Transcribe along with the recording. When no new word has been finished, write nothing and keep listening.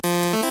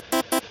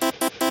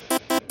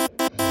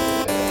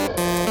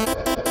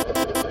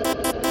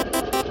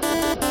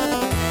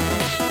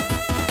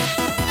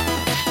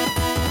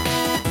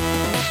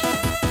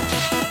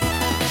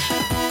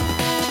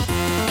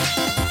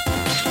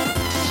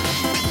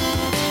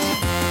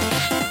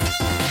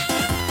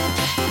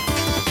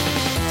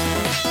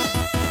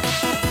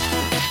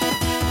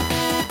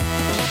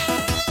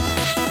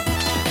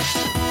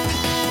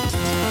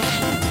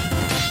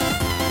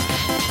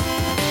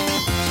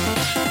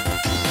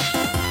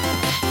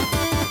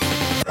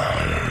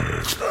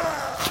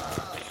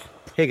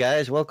Hey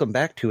guys, welcome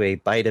back to A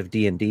Bite of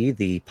D&D,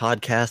 the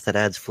podcast that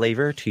adds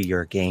flavor to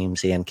your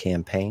games and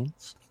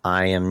campaigns.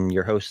 I am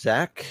your host,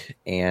 Zach,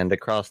 and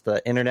across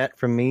the internet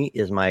from me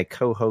is my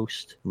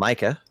co-host,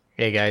 Micah.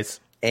 Hey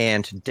guys.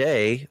 And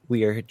today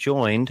we are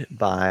joined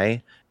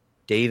by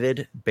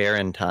David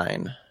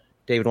Barrentine.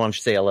 David, why don't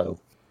you say hello?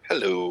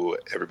 Hello,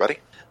 everybody.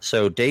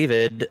 So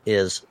David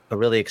is a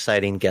really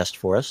exciting guest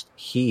for us.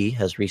 He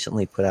has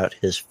recently put out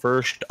his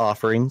first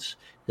offerings,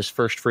 his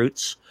first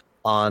fruits,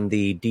 on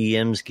the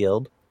DMs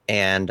Guild,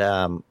 and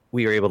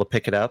we were able to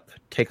pick it up,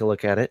 take a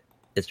look at it.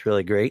 It's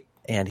really great,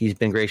 and he's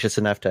been gracious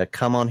enough to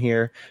come on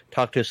here,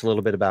 talk to us a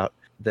little bit about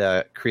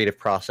the creative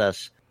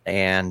process,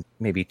 and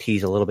maybe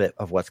tease a little bit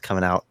of what's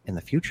coming out in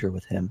the future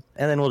with him.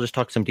 And then we'll just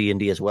talk some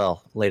D&D as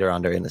well later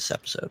on during this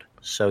episode.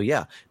 So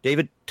yeah,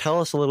 David,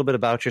 tell us a little bit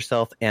about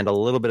yourself and a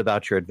little bit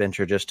about your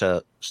adventure just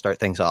to start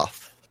things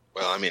off.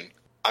 Well, I mean,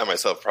 I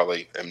myself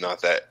probably am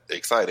not that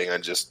exciting. I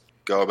just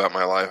go about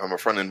my life. I'm a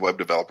front-end web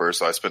developer,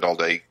 so I spend all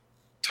day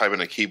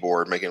typing a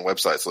keyboard, making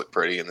websites look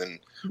pretty, and then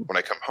when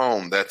I come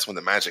home, that's when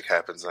the magic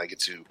happens, and I get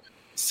to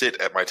sit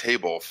at my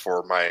table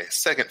for my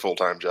second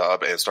full-time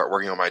job and start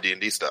working on my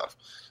D&D stuff,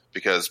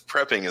 because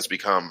prepping has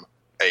become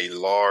a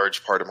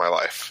large part of my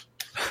life.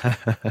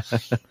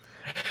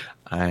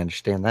 I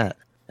understand that.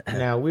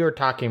 Now, we were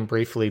talking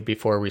briefly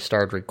before we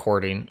started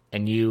recording,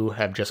 and you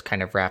have just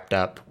kind of wrapped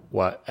up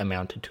what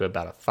amounted to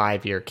about a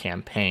 5-year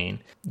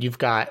campaign. You've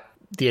got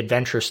the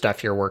adventure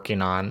stuff you're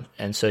working on,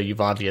 and so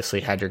you've obviously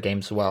had your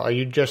games as well. Are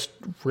you just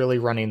really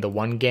running the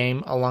one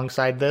game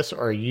alongside this,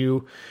 or are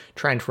you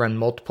trying to run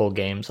multiple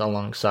games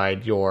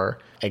alongside your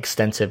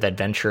extensive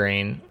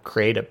adventuring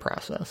creative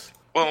process?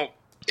 Well,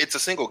 it's a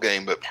single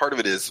game, but part of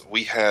it is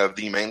we have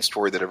the main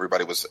story that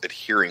everybody was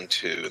adhering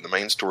to, and the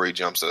main story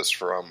jumps us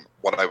from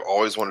what I've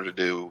always wanted to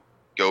do,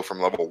 go from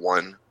level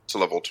 1 to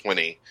level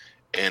 20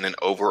 in an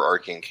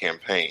overarching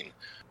campaign.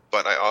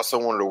 But I also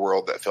wanted a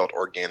world that felt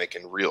organic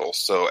and real.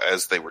 So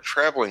as they were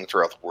traveling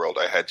throughout the world,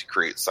 I had to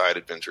create side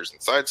adventures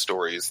and side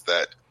stories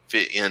that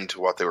fit into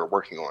what they were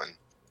working on.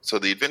 So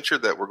the adventure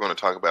that we're going to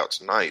talk about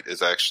tonight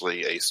is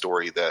actually a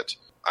story that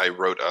I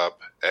wrote up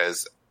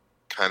as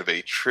kind of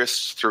a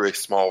tryst through a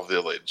small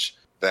village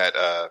that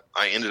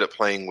I ended up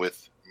playing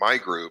with my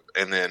group,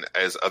 and then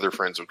as other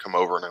friends would come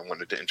over and I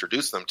wanted to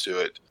introduce them to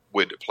it,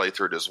 would play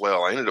through it as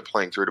well. I ended up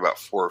playing through it about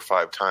 4 or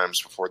 5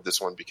 times before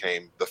this one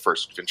became the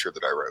first adventure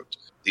that I wrote.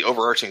 The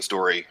overarching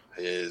story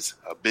is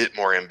a bit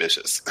more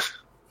ambitious.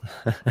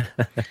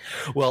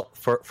 Well,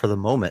 for the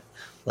moment,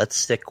 let's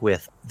stick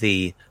with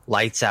the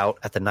Lights Out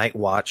at the Night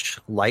Watch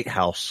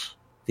Lighthouse.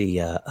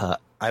 The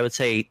I would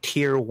say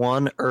tier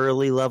 1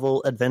 early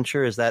level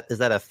adventure. Is that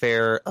a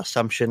fair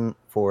assumption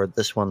for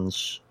this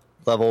one's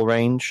level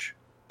range?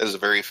 That is a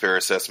very fair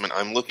assessment.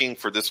 I'm looking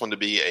for this one to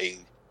be a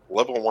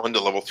level 1 to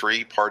level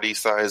 3 party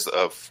size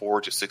of 4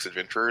 to 6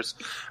 adventurers.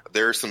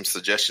 There are some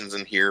suggestions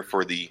in here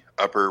for the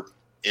upper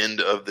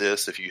end of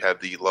this if you have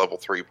the level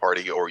 3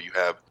 party or you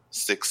have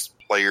 6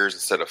 players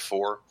instead of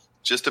 4,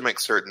 just to make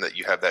certain that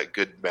you have that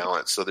good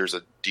balance so there's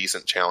a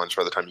decent challenge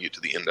by the time you get to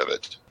the end of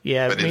it.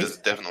 Yeah, but it is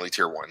definitely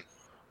tier 1.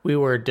 We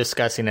were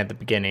discussing at the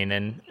beginning,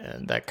 and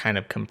that kind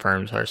of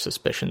confirms our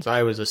suspicions.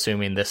 I was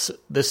assuming this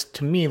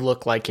to me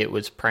looked like it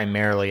was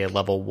primarily a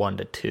level 1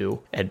 to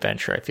 2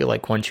 adventure. I feel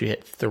like once you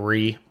hit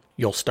 3,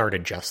 you'll start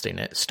adjusting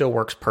it. It still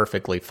works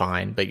perfectly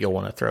fine, but you'll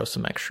want to throw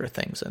some extra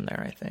things in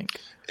there, I think.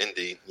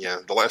 Indeed, yeah.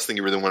 The last thing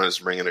you really want is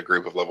to bring in a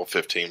group of level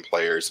 15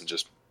 players and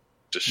just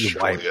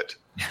showing it.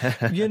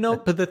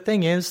 But the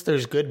thing is,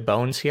 there's good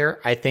bones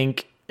here. I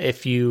think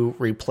if you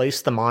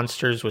replace the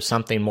monsters with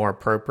something more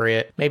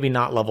appropriate, maybe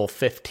not level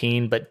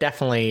 15, but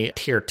definitely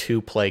tier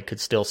 2 play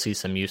could still see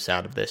some use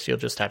out of this. You'll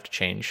just have to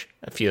change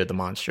a few of the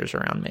monsters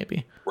around,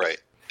 maybe. Right.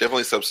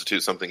 Definitely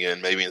substitute something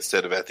in. Maybe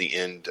instead of at the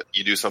end,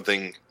 you do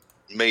something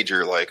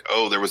major like,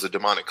 oh, there was a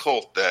demonic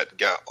cult that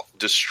got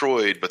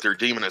destroyed, but their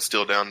demon is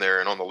still down there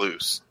and on the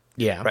loose.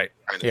 Yeah. Right.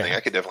 Kind of thing.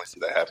 I could definitely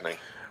see that happening.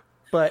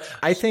 But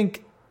I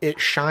think it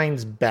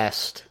shines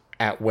best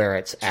at where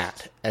it's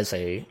at as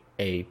a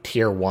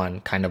tier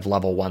 1, kind of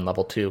level 1,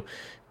 level 2,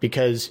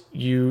 because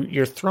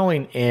you're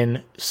throwing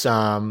in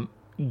some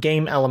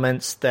game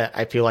elements that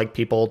I feel like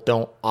people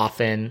don't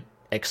often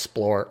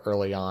explore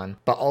early on,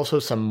 but also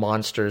some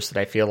monsters that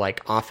I feel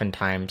like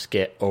oftentimes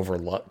get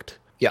overlooked.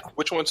 Yeah.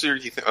 Which ones do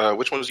you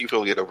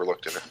feel get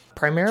overlooked in it?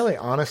 Primarily,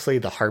 honestly,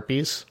 the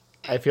harpies.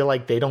 I feel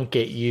like they don't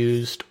get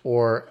used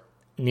or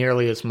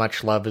nearly as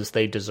much love as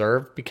they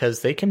deserve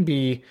because they can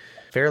be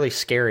fairly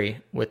scary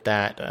with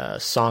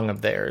that song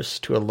of theirs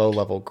to a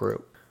low-level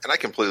group. And I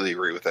completely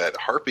agree with that.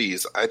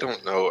 Harpies, I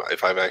don't know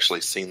if I've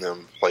actually seen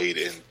them played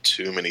in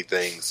too many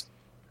things.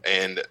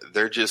 And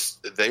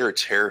they are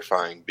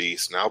terrifying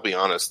beasts. And I'll be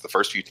honest, the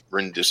first few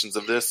renditions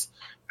of this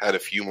had a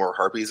few more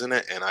harpies in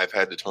it, and I've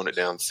had to tone it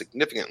down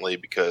significantly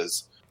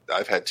because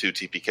I've had 2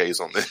 TPKs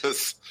on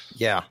this.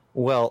 Yeah.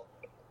 Well,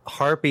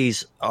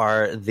 harpies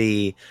are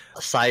the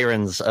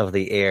sirens of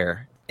the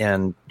air.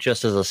 And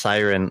just as a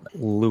siren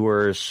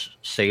lures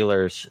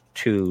sailors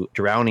to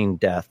drowning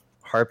death,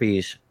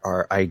 harpies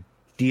are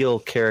ideal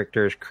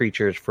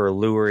creatures for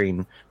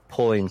luring,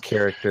 pulling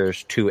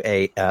characters to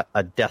a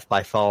death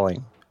by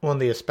falling. Well,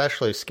 and the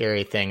especially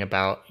scary thing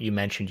about, you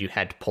mentioned you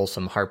had to pull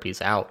some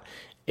harpies out,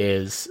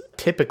 is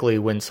typically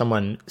when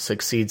someone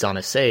succeeds on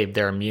a save,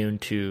 they're immune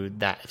to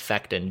that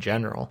effect in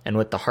general. And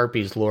with the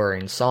harpies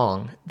luring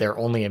song, they're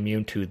only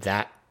immune to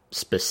that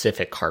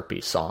specific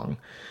harpy song.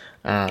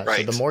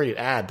 Right. So the more you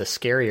add, the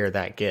scarier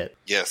that gets.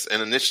 Yes,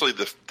 and initially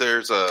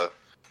there's a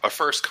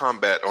first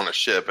combat on a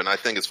ship, and I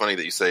think it's funny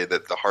that you say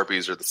that the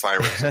harpies are the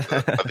sirens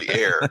of the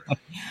air.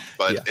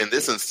 But in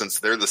this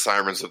instance, they're the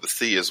sirens of the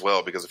sea as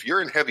well, because if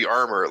you're in heavy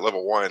armor at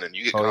level 1 and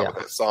you get caught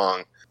with that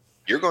song,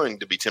 you're going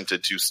to be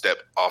tempted to step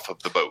off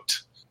of the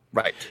boat.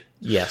 Right.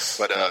 Yes.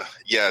 But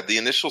the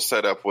initial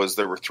setup was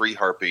there were 3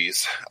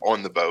 harpies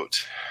on the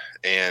boat,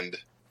 and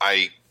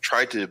I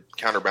tried to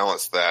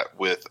counterbalance that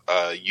with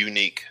a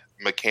unique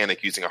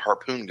mechanic using a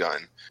harpoon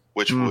gun,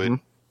 which would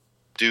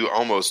do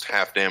almost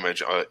half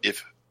damage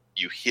if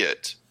you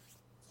hit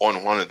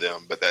on one of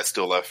them, but that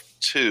still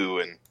left 2,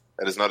 and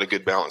that is not a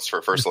good balance for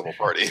a first level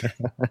party.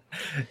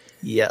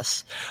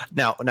 Yes.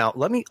 Now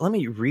let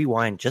me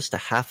rewind just a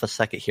half a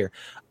second here.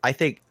 I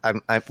think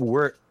I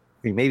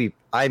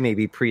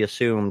maybe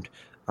pre-assumed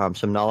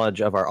some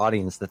knowledge of our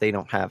audience that they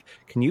don't have.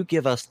 Can you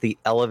give us the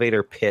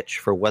elevator pitch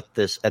for what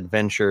this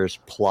adventure's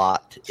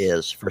plot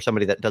is for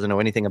somebody that doesn't know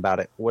anything about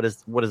it? What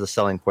is the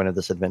selling point of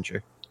this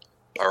adventure?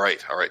 All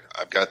right.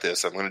 I've got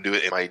this. I'm going to do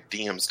it in my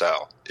DM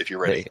style, if you're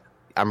ready.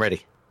 I'm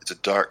ready. It's a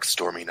dark,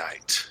 stormy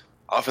night.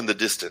 Off in the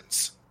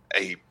distance,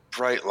 a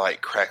bright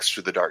light cracks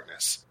through the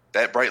darkness.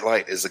 That bright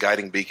light is a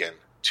guiding beacon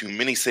to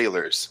many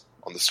sailors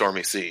on the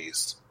stormy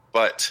seas.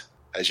 But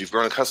as you've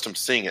grown accustomed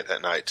to seeing it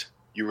that night,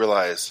 you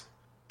realize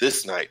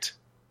this night,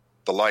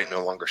 the light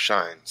no longer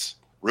shines.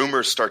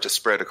 Rumors start to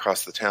spread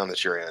across the town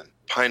that you're in.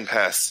 Pine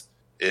Pass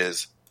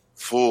is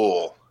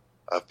full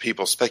of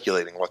people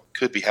speculating what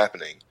could be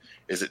happening.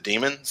 Is it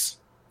demons?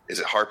 Is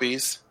it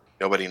harpies?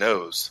 Nobody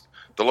knows.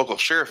 The local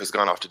sheriff has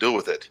gone off to deal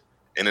with it,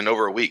 and in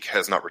over a week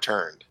has not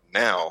returned.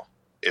 Now,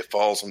 it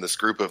falls on this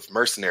group of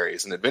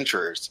mercenaries and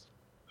adventurers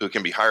who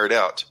can be hired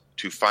out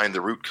to find the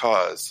root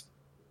cause,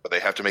 but they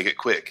have to make it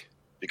quick,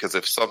 because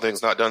if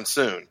something's not done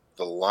soon,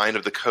 the line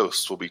of the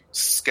coast will be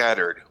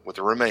scattered with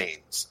the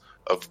remains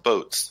of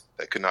boats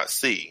that could not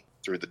see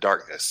through the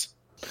darkness.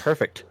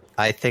 Perfect.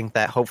 I think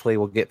that hopefully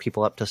will get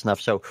people up to snuff.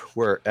 So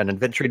we're an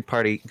adventuring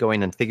party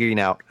going and figuring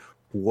out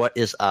what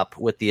is up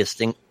with the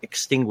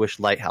extinguished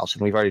lighthouse.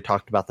 And we've already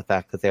talked about the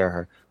fact that there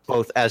are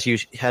both, as you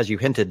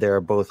hinted, there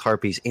are both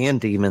harpies and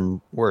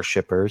demon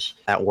worshippers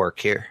at work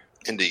here.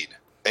 Indeed.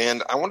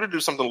 And I wanted to do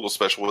something a little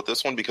special with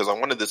this one because I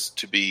wanted this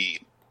to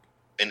be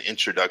an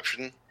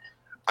introduction.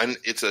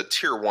 It's a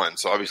tier 1,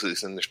 so obviously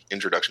it's an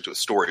introduction to a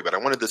story, but I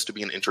wanted this to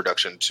be an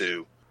introduction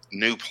to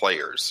new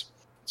players.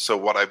 So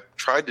what I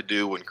tried to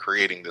do when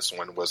creating this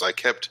one was I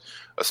kept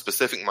a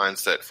specific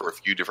mindset for a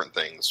few different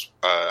things.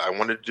 I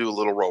wanted to do a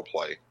little role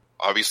play.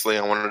 Obviously,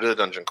 I wanted a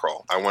dungeon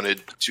crawl. I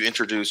wanted to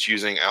introduce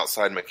using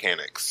outside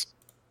mechanics,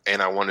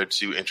 and I wanted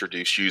to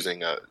introduce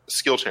using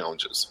skill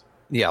challenges.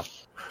 Yeah.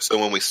 So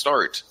when we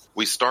start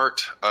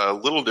a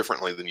little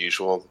differently than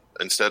usual.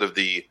 Instead of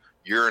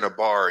you're in a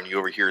bar and you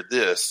overhear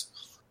this,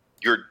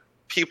 you're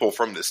people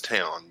from this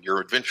town. Your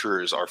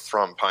adventurers are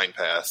from Pine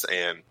Pass,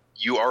 and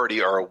you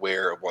already are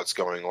aware of what's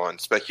going on.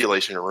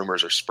 Speculation and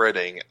rumors are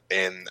spreading,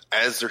 and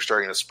as they're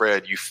starting to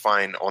spread, you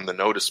find on the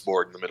notice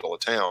board in the middle of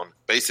town,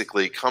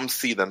 basically, come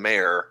see the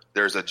mayor,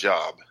 there's a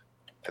job.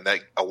 And that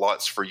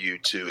allots for you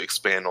to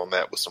expand on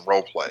that with some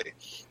role play.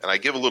 And I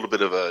give a little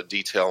bit of a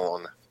detail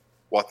on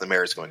what the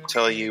mayor is going to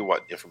tell you,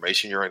 what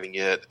information you're going to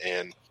get,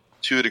 and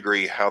to a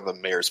degree, how the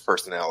mayor's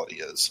personality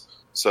is,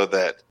 so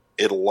that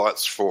it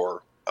allots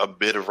for a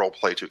bit of role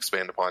play to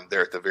expand upon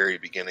there at the very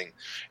beginning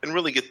and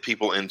really get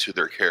people into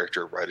their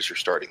character right as you're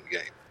starting the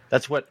game.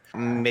 That's what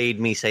made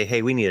me say,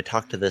 hey, we need to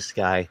talk to this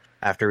guy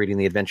after reading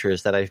the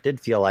adventures, that I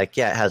did feel like,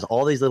 it has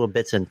all these little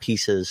bits and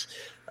pieces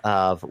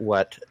of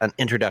what an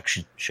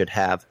introduction should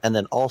have. And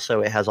then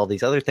also it has all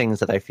these other things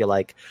that I feel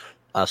like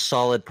a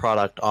solid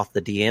product off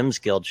the DM's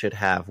Guild should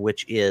have,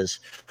 which is,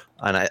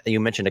 and you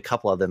mentioned a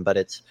couple of them, but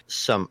it's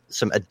some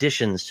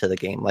additions to the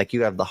game. Like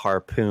you have the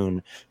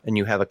harpoon, and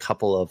you have a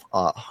couple of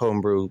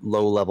homebrew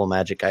low-level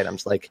magic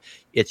items. Like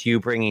it's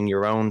you bringing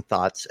your own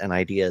thoughts and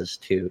ideas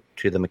to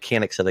the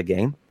mechanics of the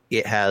game.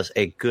 It has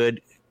a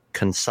good,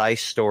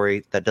 concise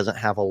story that doesn't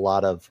have a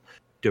lot of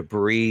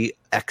debris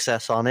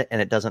excess on it, and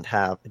it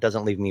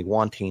doesn't leave me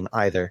wanting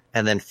either.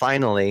 And then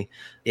finally,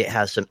 it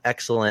has some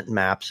excellent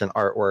maps and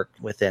artwork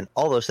within.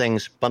 All those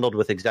things bundled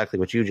with exactly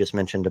what you just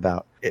mentioned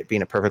about it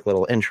being a perfect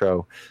little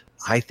intro,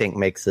 I think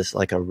makes this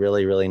like a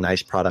really, really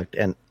nice product.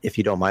 And if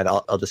you don't mind,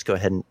 I'll just go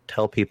ahead and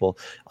tell people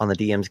on the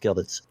DM's Guild,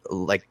 it's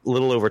like a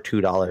little over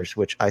 $2,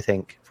 which I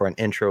think for an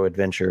intro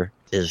adventure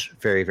is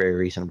very, very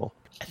reasonable.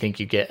 I think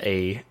you get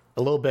a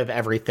little bit of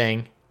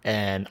everything,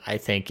 and I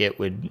think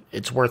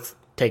it's worth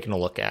taking a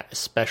look at,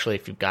 especially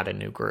if you've got a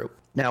new group.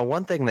 Now,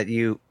 one thing that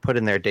you put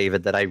in there,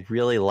 David, that I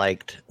really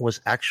liked was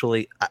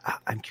actually,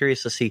 I'm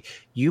curious to see,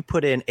 you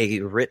put in a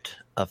writ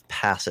of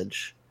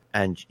passage.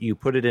 and you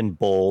put it in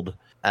bold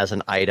as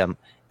an item.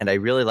 And I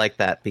really like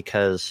that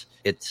because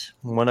it's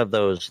one of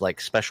those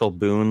like special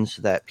boons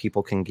that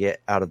people can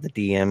get out of the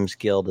DM's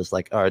Guild is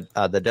like, or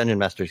the Dungeon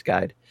Master's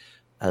Guide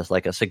as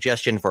like a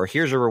suggestion for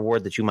here's a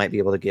reward that you might be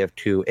able to give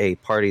to a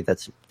party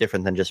that's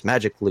different than just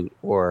magic loot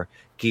or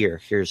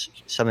gear. Here's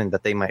something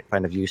that they might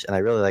find of use. And I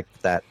really like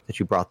that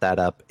you brought that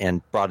up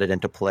and brought it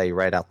into play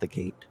right out the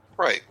gate.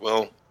 Right.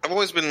 Well, I've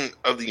always been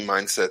of the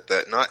mindset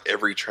that not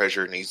every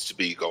treasure needs to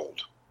be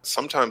gold.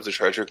 Sometimes the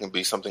treasure can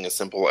be something as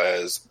simple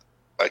as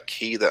a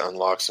key that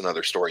unlocks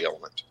another story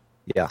element.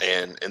 Yeah.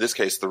 And in this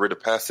case, the Writ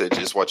of Passage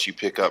is what you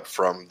pick up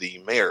from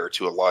the mayor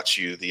to allot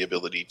you the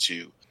ability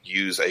to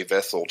use a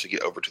vessel to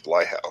get over to the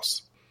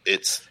lighthouse.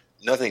 It's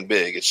nothing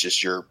big. It's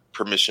just your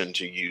permission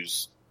to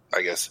use,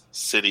 I guess,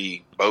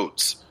 city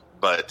boats.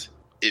 But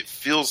it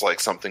feels like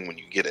something when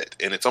you get it.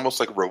 And it's almost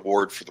like a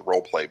reward for the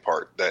roleplay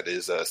part that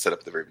is set up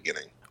at the very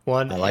beginning.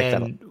 One, I like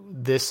and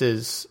this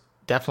is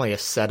definitely a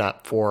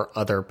setup for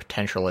other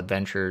potential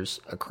adventures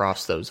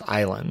across those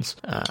islands.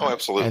 Oh,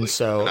 absolutely.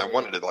 And I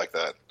wanted it like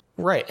that.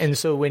 Right. And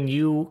so when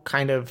you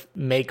kind of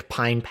make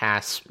Pine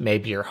Pass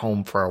maybe your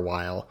home for a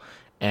while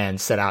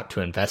and set out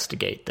to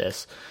investigate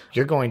this,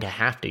 you're going to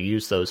have to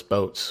use those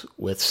boats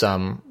with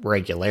some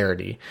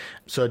regularity.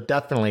 So it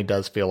definitely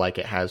does feel like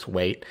it has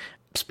weight.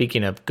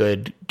 Speaking of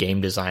good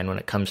game design when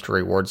it comes to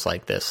rewards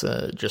like this,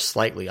 just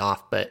slightly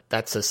off, but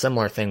that's a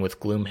similar thing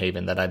with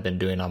Gloomhaven that I've been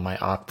doing on my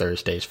off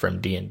Thursdays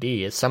from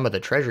D&D, is some of the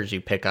treasures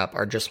you pick up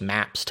are just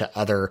maps to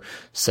other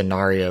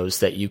scenarios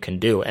that you can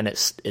do, and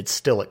it's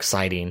still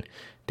exciting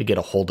to get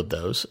a hold of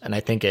those, and I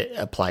think it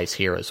applies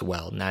here as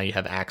well. Now you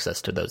have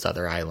access to those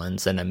other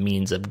islands and a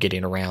means of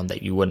getting around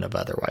that you wouldn't have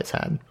otherwise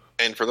had.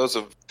 And for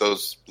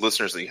those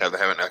listeners that you that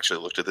haven't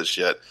actually looked at this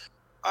yet,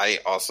 I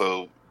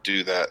also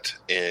do that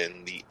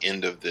in the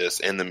end of this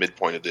and the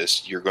midpoint of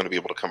this. You're going to be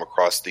able to come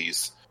across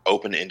these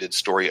open-ended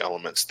story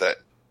elements that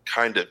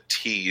kind of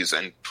tease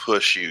and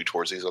push you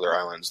towards these other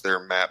islands. There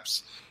are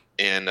maps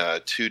in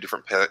 2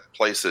 different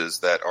places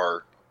that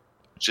are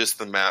just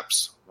the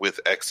maps with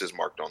X's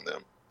marked on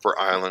them for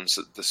islands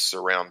that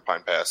surround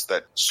Pine Pass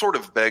that sort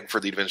of beg for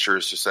the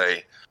adventurers to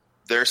say,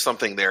 there's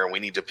something there and we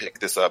need to pick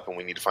this up and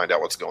we need to find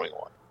out what's going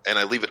on. And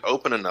I leave it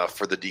open enough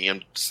for the DM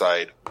to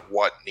decide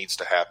what needs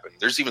to happen.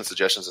 There's even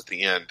suggestions at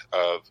the end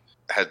of,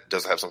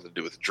 does it have something to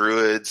do with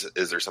druids?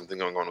 Is there something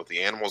going on with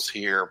the animals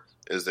here?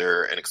 Is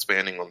there an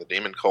expanding on the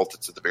demon cult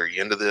that's at the very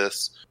end of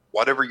this?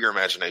 Whatever your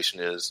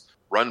imagination is,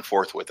 run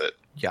forth with it.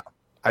 Yeah,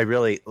 I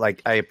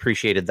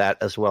appreciated that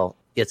as well.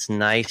 It's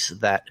nice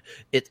that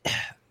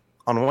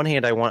on one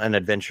hand, I want an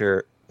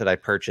adventure that I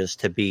purchase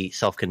to be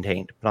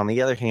self-contained, but on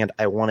the other hand,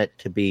 I want it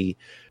to be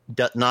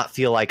not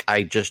feel like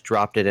I just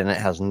dropped it and it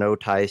has no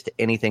ties to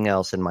anything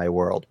else in my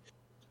world.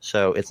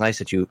 So it's nice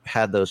that you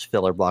had those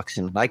filler blocks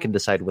in, and I can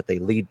decide what they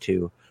lead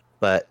to,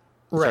 but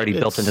it's already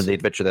built into the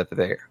adventure that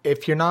they're there.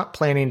 If you're not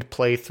planning to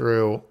play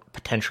through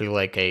potentially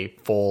like a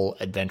full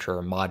adventure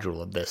or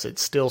module of this,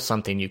 it's still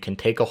something you can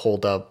take a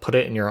hold of, put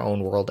it in your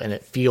own world, and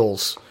it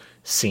feels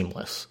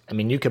seamless. I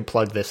mean, you could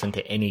plug this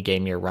into any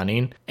game you're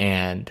running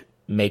and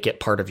make it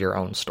part of your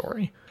own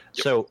story.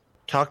 Yep. So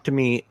talk to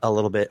me a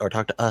little bit, or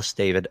talk to us,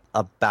 David,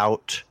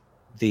 about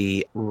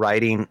the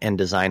writing and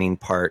designing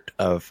part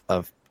of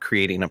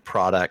creating a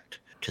product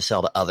to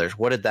sell to others.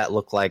 What did that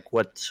look like?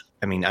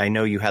 I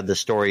know you had the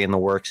story in the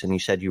works and you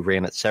said you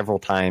ran it several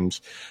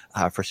times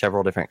for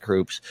several different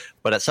groups,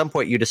 but at some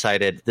point you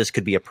decided this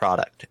could be a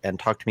product. And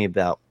talk to me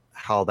about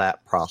how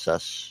that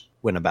process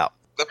went about.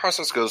 That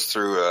process goes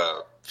through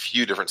a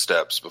few different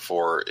steps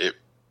before it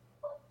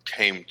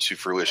came to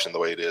fruition the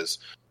way it is.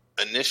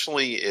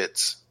 Initially,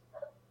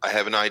 I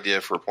have an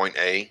idea for a point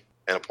A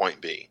and a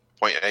point B.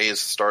 Point A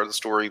is the start of the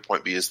story.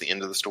 Point B is the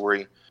end of the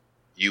story.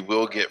 You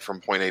will get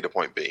from point A to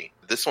point B.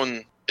 This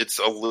one, it's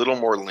a little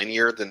more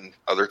linear than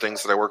other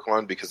things that I work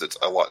on because it's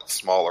a lot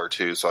smaller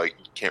too, so I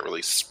can't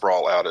really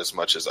sprawl out as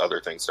much as other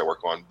things that I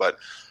work on. But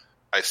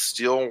I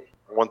still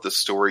want the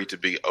story to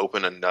be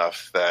open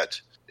enough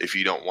that if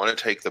you don't want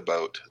to take the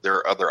boat, there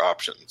are other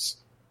options.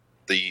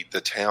 The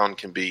town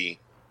can be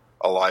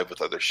alive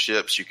with other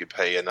ships. You could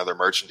pay another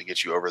merchant to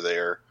get you over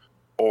there.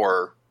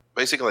 Or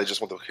basically, I just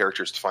want the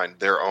characters to find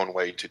their own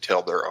way to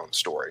tell their own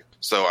story.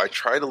 So I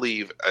try to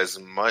leave as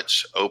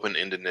much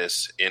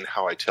open-endedness in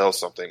how I tell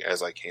something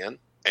as I can,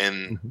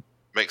 and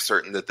make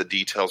certain that the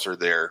details are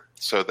there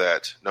so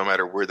that no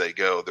matter where they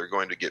go, they're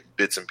going to get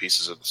bits and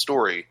pieces of the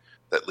story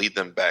that lead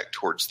them back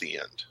towards the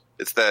end.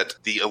 It's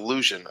the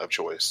illusion of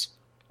choice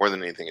more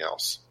than anything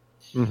else.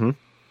 Mm-hmm.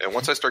 And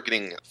once I start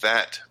getting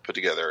that put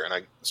together and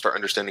I start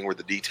understanding where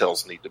the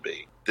details need to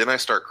be, then I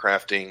start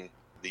crafting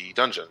the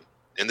dungeon.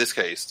 In this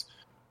case,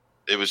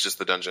 it was just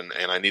the dungeon,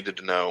 and I needed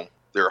to know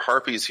there are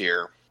harpies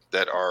here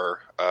that are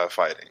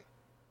fighting.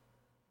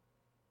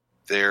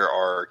 There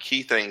are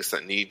key things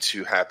that need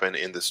to happen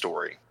in the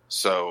story.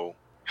 So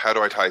how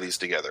do I tie these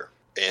together?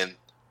 And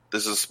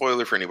this is a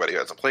spoiler for anybody who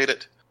hasn't played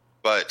it,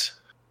 but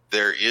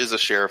there is a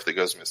sheriff that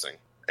goes missing,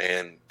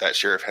 and that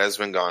sheriff has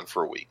been gone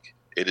for a week.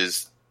 It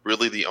is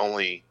really the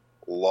only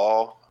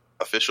law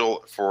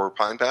official for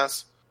Pine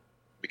Pass,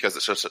 because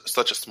it's just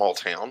such a small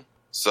town.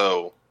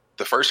 So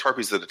the first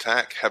harpies that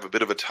attack have a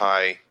bit of a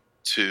tie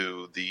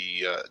to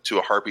to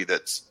a harpy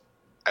that's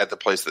at the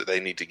place that they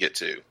need to get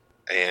to,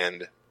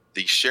 and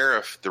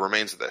the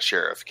remains of that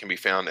sheriff, can be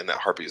found in that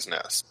harpy's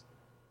nest.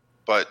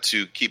 But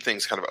to keep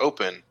things kind of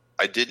open,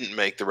 I didn't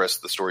make the rest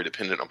of the story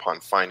dependent upon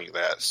finding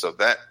that. So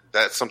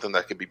that's something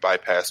that could be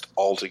bypassed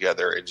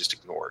altogether and just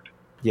ignored.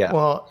 Yeah.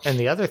 Well, and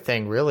the other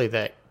thing really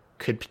that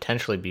could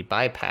potentially be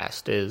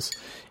bypassed is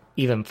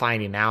even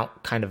finding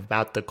out kind of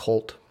about the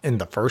cult in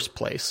the first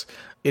place.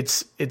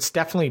 It's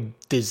definitely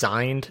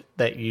designed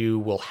that you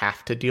will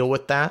have to deal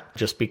with that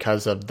just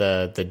because of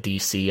the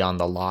DC on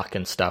the lock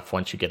and stuff.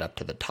 Once you get up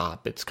to the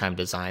top, it's kind of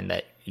designed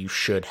that you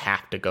should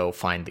have to go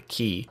find the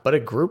key. But a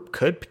group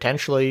could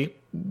potentially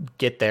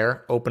get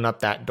there, open up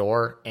that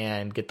door,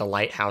 and get the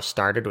lighthouse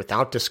started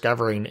without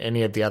discovering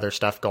any of the other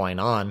stuff going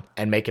on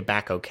and make it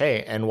back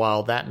okay. And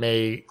while that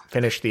may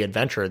finish the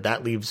adventure,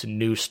 that leaves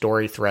new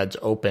story threads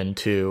open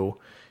to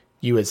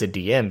you as a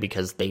DM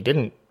because they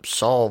didn't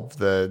solve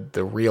the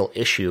real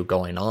issue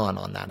going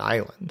on that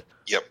island.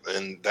 Yep,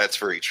 and that's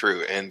very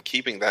true. And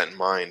keeping that in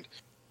mind,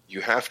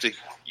 you have to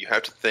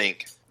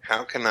think,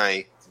 how can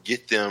I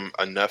get them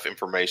enough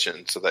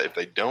information so that if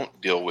they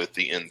don't deal with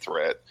the end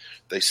threat,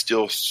 they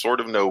still sort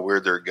of know where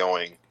they're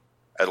going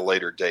at a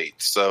later date.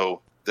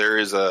 So there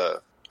is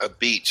a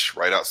beach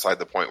right outside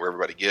the point where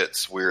everybody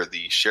gets, where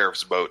the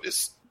sheriff's boat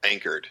is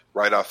anchored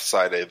right off the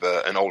side of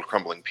an old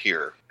crumbling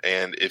pier.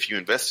 And if you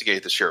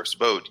investigate the sheriff's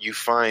boat, you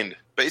find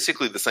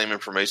basically the same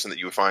information that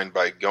you would find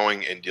by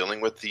going and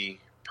dealing with the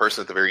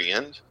person at the very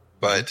end,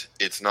 but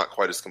it's not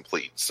quite as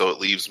complete. So it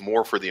leaves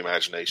more for the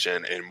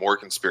imagination and more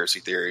conspiracy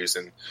theories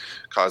and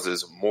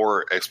causes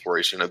more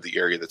exploration of the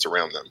area that's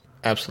around them.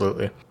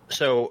 Absolutely.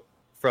 So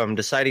from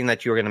deciding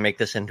that you were going to make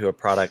this into a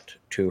product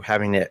to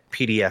having it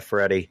PDF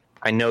ready,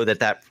 I know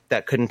that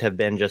couldn't have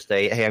been just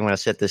hey, I'm going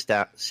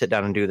to sit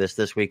down and do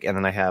this week, and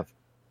then I have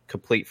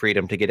complete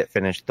freedom to get it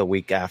finished the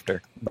week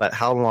after. But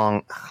how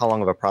long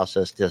of a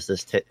process does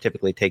this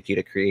typically take you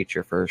to create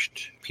your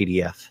first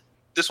PDF?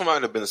 This one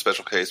might have been a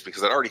special case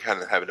because I'd already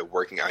kind of had a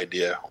working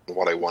idea on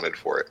what I wanted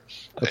for it.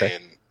 Okay.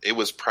 And it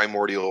was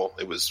primordial.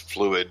 It was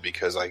fluid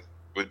because I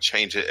would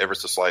change it ever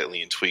so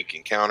slightly and tweak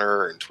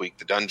encounter and tweak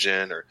the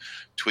dungeon or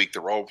tweak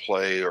the role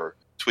play or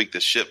tweak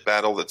the ship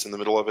battle that's in the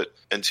middle of it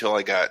until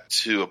I got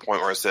to a point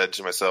where I said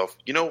to myself,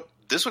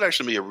 this would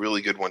actually be a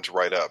really good one to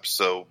write up.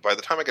 So by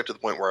the time I got to the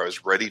point where I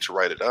was ready to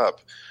write it up,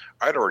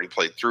 I'd already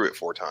played through it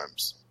 4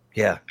 times.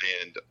 Yeah.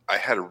 And I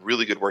had a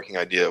really good working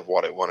idea of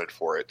what I wanted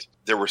for it.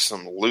 There were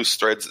some loose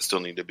threads that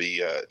still need to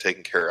be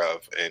taken care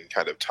of and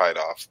kind of tied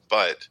off.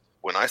 But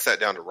when I sat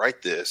down to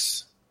write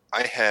this,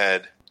 I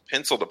had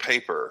pencil to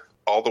paper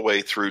all the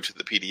way through to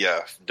the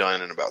PDF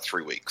done in about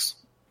 3 weeks.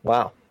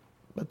 Wow.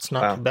 That's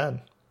not too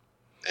bad.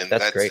 And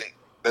that's great.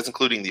 That's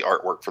including the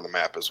artwork for the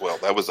map as well.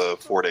 That was a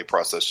 4-day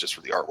process just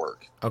for the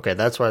artwork. Okay,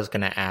 that's what I was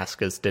going to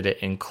ask is, did it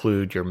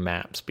include your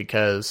maps?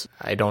 Because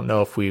I don't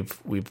know if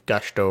we've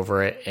gushed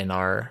over it in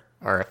our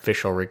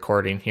official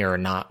recording here or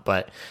not,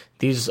 but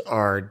these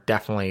are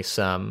definitely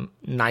some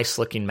nice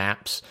looking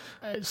maps,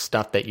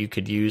 stuff that you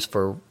could use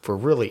for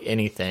really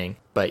anything,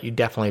 but you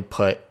definitely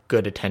put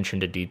good attention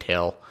to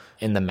detail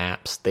in the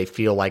maps. They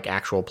feel like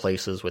actual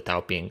places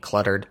without being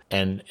cluttered,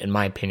 and in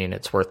my opinion,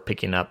 it's worth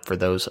picking up for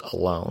those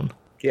alone.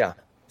 Yeah.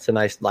 It's a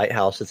nice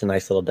lighthouse. It's a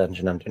nice little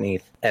dungeon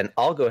underneath. And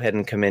I'll go ahead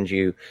and commend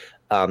you.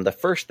 The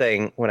first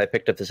thing, when I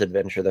picked up this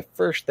adventure, the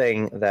first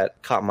thing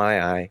that caught my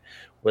eye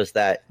was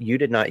that you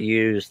did not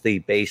use the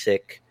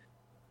basic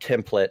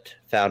template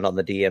found on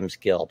the DM's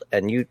Guild.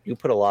 And you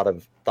put a lot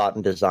of thought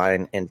and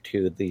design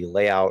into the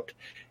layout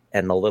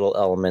and the little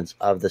elements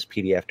of this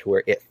PDF to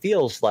where it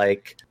feels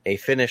like a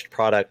finished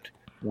product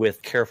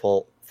with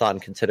careful thought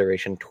and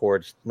consideration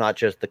towards not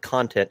just the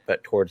content,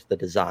 but towards the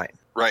design.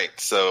 Right.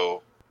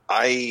 So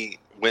I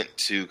went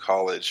to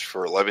college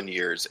for 11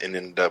 years and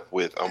ended up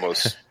with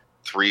almost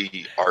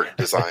 3 art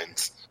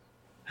designs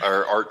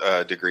or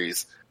art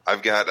degrees.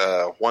 I've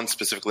got one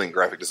specifically in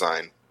graphic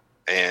design.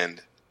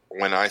 And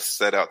when I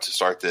set out to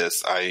start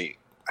this, I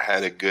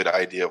had a good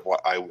idea of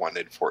what I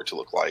wanted for it to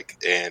look like.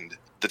 And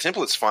the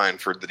template's fine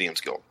for the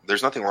DM's Guild.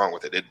 There's nothing wrong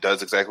with it. It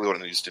does exactly what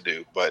it needs to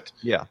do. But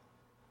yeah,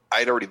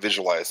 I'd already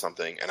visualized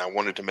something, and I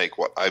wanted to make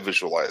what I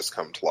visualized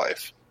come to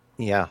life.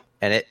 Yeah,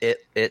 and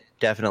it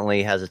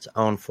definitely has its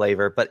own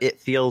flavor, but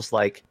it feels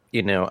like,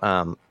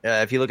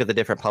 if you look at the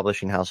different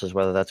publishing houses,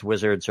 whether that's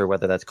Wizards or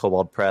whether that's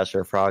Kobold Press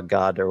or Frog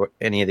God or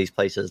any of these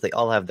places, they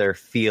all have their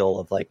feel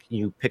of like,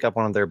 you pick up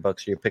one of their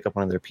books or you pick up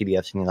one of their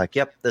PDFs and you're like,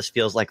 yep, this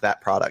feels like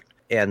that product.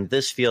 And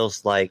this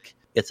feels like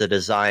it's a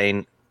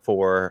design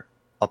for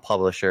a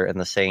publisher in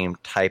the same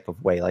type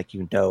of way. Like,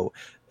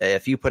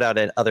 if you put out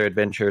other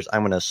adventures,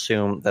 I'm going to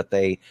assume that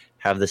they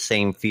have the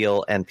same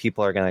feel and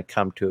people are going to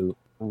come to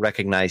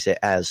recognize it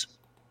as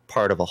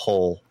part of a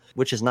whole,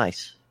 which is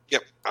nice.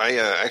 Yep. I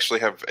actually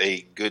have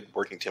a good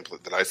working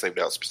template that I saved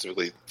out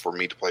specifically for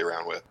me to play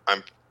around with.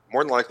 I'm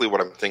more than likely what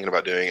I'm thinking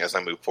about doing as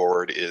I move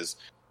forward is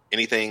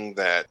anything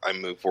that I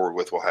move forward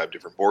with will have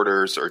different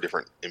borders or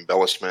different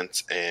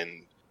embellishments,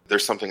 and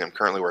there's something I'm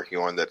currently working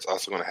on that's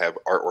also going to have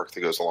artwork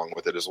that goes along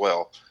with it as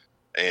well.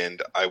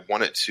 And I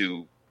want it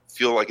to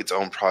feel like its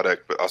own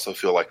product, but also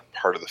feel like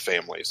part of the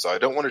family. So I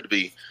don't want it to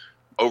be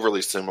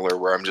overly similar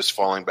where I'm just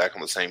falling back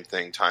on the same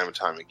thing time and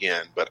time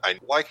again. But I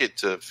like it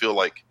to feel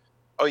like,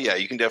 oh yeah,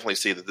 you can definitely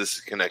see that this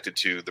is connected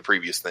to the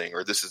previous thing,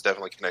 or this is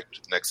definitely connected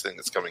to the next thing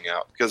that's coming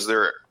out, because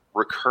they're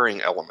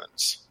recurring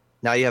elements.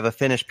 Now you have a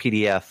finished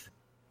PDF,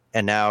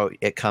 and now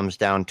it comes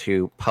down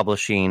to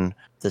publishing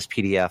this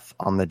PDF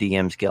on the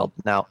DMs Guild.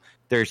 Now,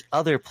 there's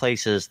other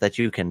places that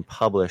you can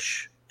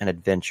publish an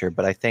adventure,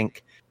 but I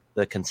think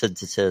the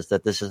consensus is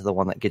that this is the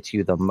one that gets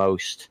you the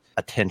most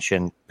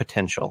attention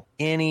potential.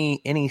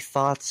 Any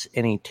thoughts,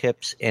 any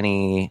tips,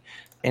 anything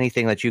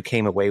that you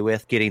came away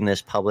with getting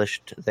this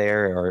published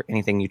there, or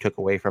anything you took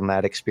away from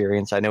that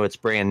experience? I know it's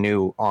brand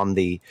new on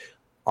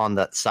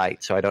that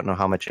site, so I don't know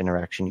how much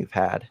interaction you've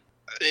had.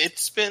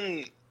 It's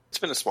been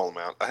a small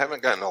amount. I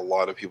haven't gotten a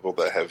lot of people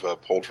that have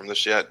pulled from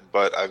this yet,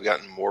 but I've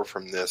gotten more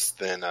from this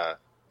than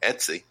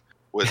Etsy,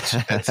 which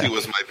Etsy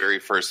was my very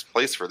first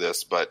place for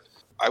this. But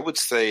I would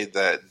say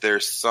that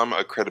there's some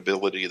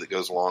credibility that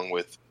goes along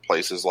with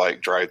places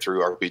like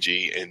Drive-Thru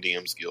RPG and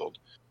DM's Guild.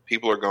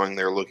 People are going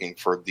there looking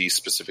for these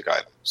specific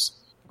items.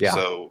 Yeah.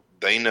 So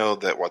they know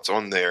that what's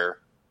on there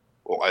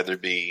will either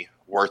be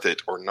worth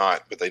it or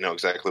not, but they know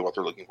exactly what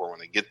they're looking for when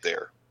they get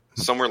there.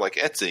 Somewhere like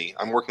Etsy,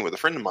 I'm working with a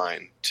friend of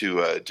mine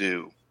to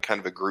do kind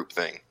of a group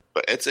thing.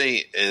 But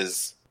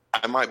Etsy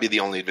I might be the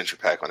only adventure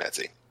pack on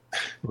Etsy.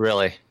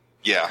 Really?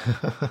 Yeah.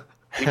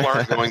 People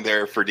aren't going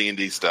there for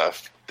D&D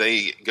stuff.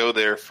 They go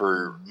there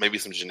for maybe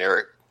some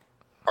generic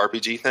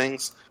RPG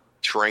things,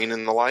 terrain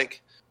and the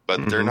like,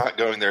 but they're not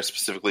going there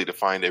specifically to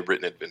find a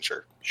written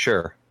adventure.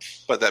 Sure.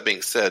 But that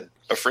being said,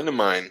 a friend of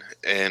mine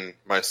and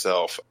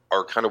myself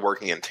are kind of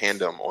working in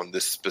tandem on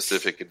this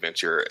specific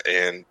adventure,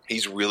 and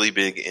he's really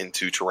big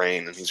into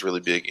terrain, and he's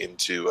really big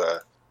into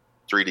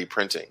 3D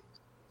printing.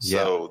 Yeah.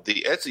 So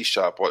the Etsy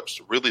shop,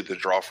 what's really the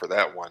draw for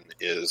that one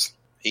is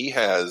he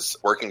has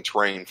working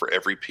terrain for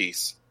every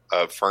piece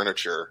of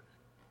furniture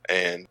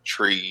and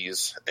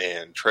trees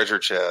and treasure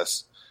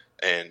chests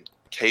and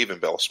cave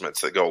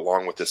embellishments that go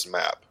along with this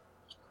map.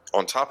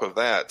 On top of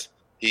that,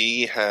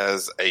 he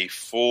has a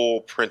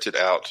full printed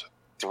out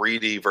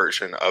 3D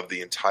version of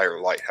the entire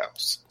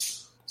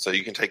lighthouse. So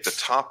you can take the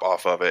top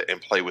off of it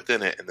and play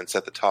within it, and then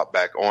set the top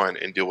back on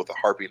and deal with the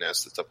harpy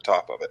nest that's up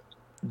top of it.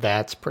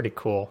 That's pretty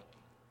cool.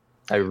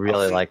 I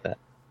really like that.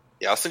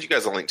 Yeah, I'll send you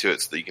guys a link to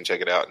it so that you can check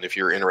it out. And if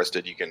you're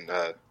interested, you can,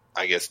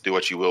 I guess, do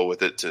what you will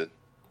with it to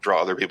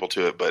draw other people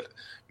to it. But,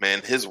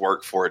 man, his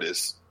work for it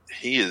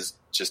he is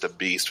just a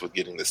beast with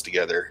getting this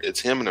together. It's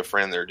him and a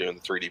friend that are doing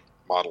the 3D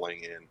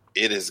modeling, and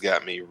it has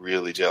got me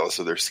really jealous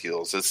of their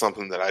skills. It's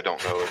something that I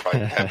don't know if I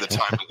have the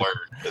time to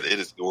learn, but it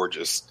is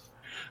gorgeous.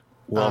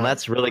 Well,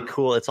 that's really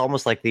cool. It's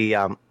almost like the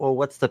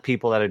what's the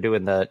people that are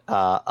doing the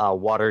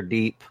water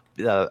deep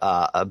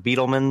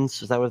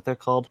Beetlemans? Is that what they're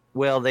called?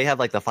 Well, they have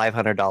like the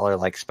 $500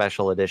 like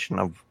special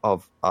edition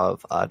of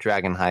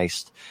Dragon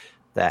Heist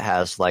that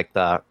has like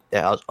it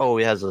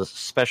has a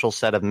special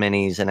set of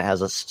minis, and it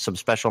has some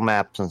special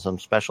maps and some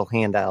special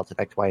handouts of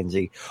X, Y, and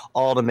Z,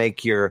 all to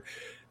make your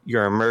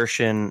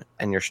immersion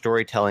and your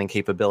storytelling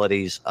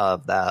capabilities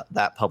of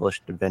that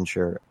published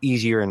adventure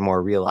easier and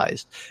more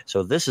realized.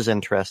 So this is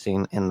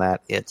interesting in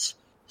that it's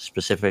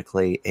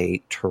specifically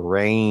a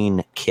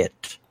terrain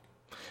kit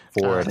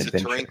for an adventure.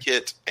 It's a terrain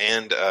kit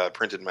and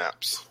printed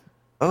maps.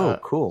 Oh,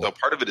 cool. So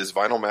part of it is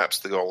vinyl maps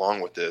to go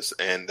along with this,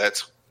 and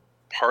that's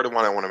part of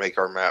why I want to make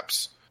our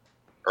maps,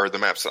 or the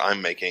maps that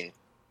I'm making,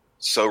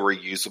 so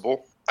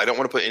reusable. I don't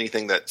want to put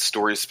anything that's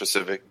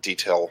story-specific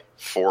detail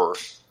for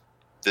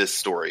this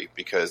story,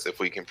 because if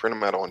we can print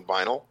them out on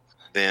vinyl,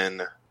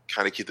 then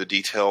kind of keep the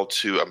detail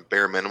to a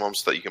bare minimum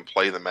so that you can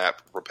play the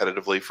map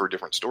repetitively for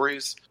different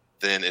stories,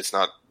 then it's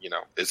not,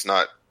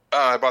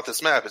 I bought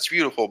this map, it's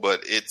beautiful,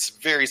 but it's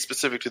very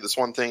specific to this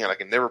one thing, and I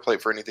can never play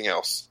it for anything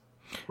else.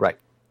 Right.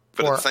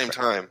 But at the same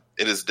time,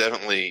 it is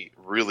definitely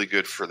really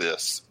good for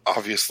this.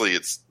 Obviously,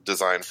 it's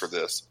designed for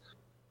this.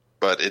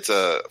 But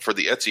for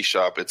the Etsy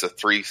shop, it's a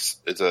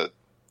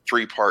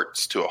three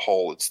parts to a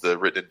whole. It's the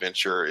written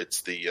adventure,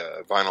 it's the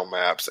vinyl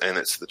maps, and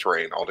it's the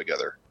terrain all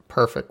together.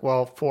 Perfect.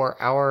 Well,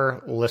 for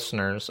our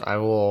listeners,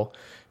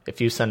 if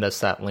you send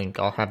us that link,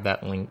 I'll have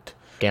that linked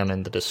down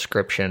in the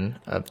description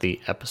of the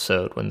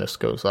episode when this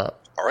goes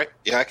up. All right.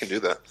 Yeah, I can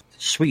do that.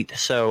 Sweet.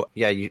 So,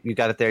 yeah, you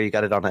got it there. You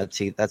got it on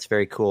Etsy. That's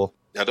very cool.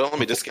 Now, don't let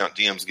me discount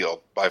DM's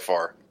Guild by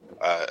far.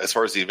 As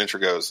far as the adventure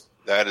goes,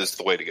 that is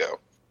the way to go.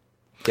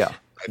 Yeah.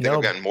 I think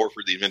I've gotten more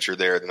for the adventure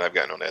there than I've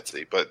gotten on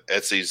Etsy, but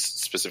Etsy's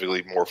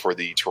specifically more for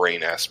the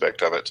terrain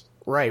aspect of it.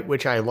 Right,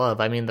 which I love.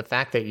 I mean, the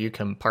fact that you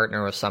can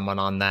partner with someone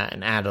on that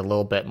and add a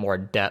little bit more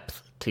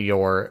depth to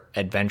your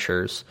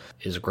adventures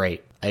is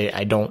great.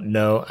 I don't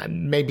know.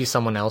 Maybe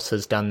someone else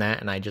has done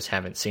that and I just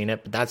haven't seen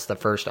it, but that's the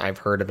first I've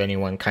heard of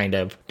anyone kind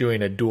of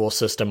doing a dual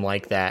system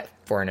like that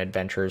for an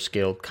Adventurers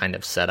Guild kind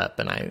of setup,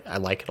 and I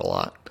like it a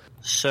lot.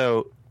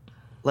 So,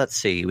 let's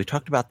see. We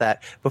talked about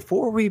that.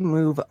 Before we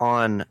move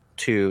on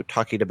to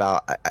talking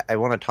about, I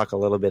want to talk a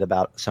little bit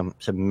about some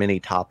mini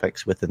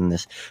topics within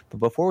this. But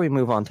before we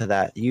move on to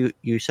that,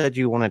 you said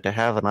you wanted to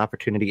have an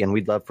opportunity, and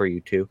we'd love for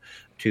you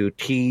to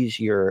tease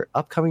your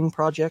upcoming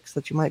projects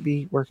that you might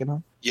be working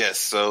on. Yes,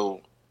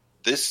 so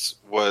this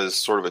was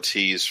sort of a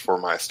tease for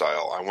my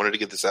style. I wanted to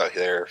get this out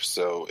there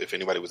so if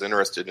anybody was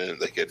interested in it,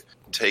 they could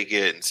take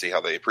it and see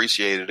how they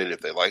appreciated it,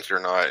 if they liked it or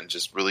not, and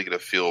just really get a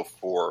feel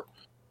for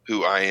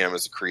who I am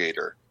as a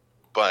creator.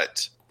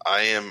 But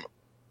I am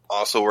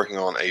also working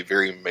on a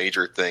very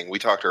major thing. We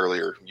talked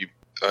earlier, you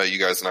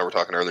guys and I were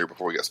talking earlier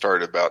before we got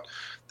started about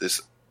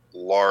this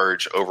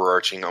large,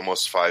 overarching,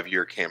 almost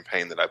 5-year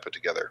campaign that I put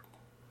together.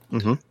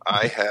 Mm-hmm.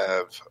 I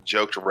have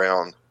joked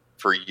around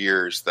for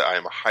years that I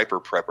am a hyper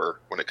prepper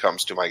when it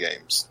comes to my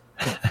games.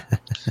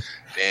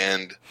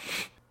 And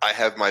I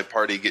have my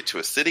party get to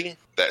a city.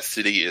 That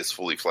city is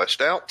fully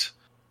fleshed out.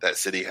 That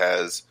city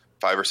has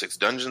 5 or 6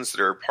 dungeons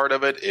that are part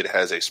of it. It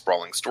has a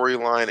sprawling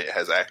storyline. It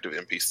has active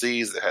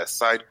NPCs. It has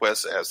side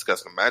quests. It has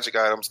custom magic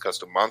items,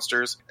 custom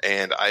monsters.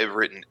 And I've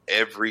written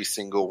every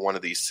single one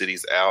of these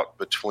cities out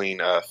between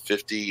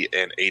 50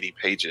 and 80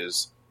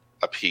 pages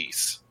a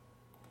piece.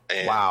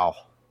 And wow.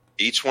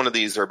 Each one of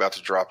these are about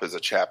to drop as a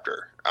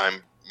chapter.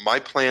 My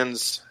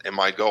plans and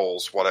my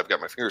goals, what I've got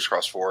my fingers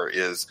crossed for,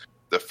 is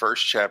the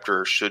first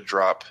chapter should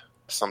drop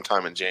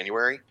sometime in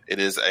January. It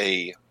is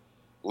a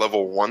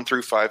level 1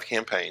 through 5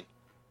 campaign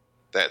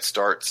that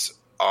starts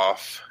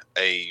off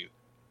a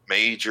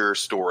major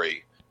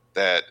story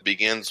that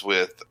begins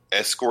with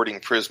escorting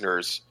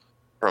prisoners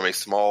from a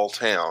small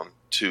town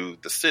to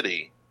the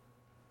city.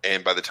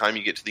 And by the time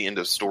you get to the end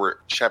of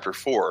chapter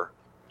 4,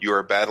 you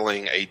are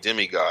battling a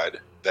demigod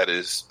that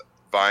is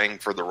vying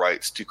for the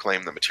rights to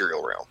claim the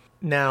material realm.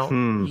 Now,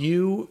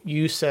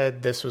 you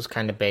said this was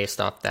kind of based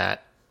off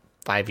that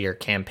 5-year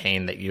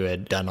campaign that you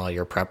had done all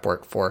your prep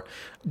work for.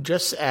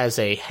 Just as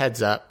a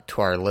heads up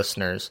to our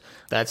listeners,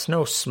 that's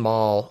no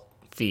small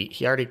feat.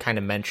 He already kind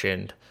of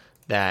mentioned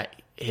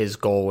that his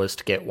goal was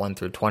to get 1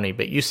 through 20,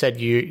 but you said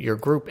your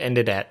group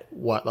ended at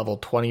what, level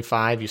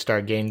 25? You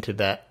started getting to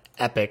the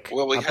epic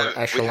upper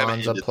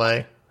echelons of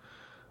play?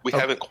 We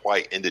haven't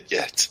quite ended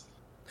yet.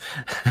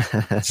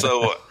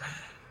 So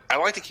I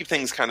like to keep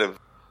things kind of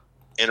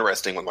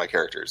interesting with my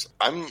characters.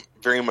 I'm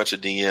very much a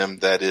DM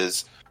that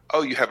is,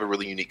 oh, you have a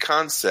really unique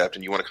concept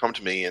and you want to come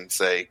to me and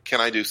say,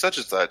 can I do such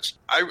and such?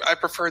 I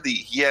prefer the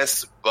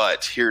yes,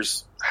 but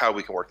here's how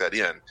we can work that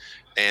in.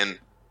 And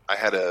I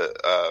had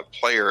a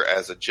player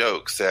as a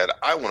joke said,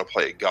 I want to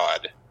play a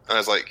god. And I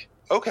was like,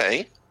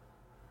 okay,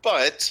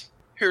 but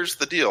here's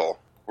the deal.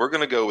 We're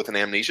going to go with an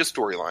amnesia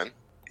storyline.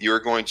 You're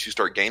going to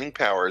start gaining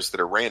powers that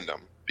are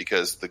random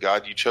because the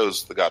god you chose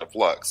is the god of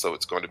luck. So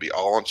it's going to be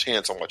all on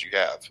chance on what you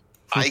have.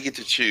 I get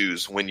to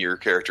choose when your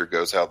character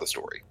goes out of the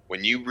story.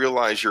 When you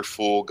realize your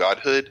full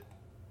godhood,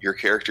 your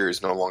character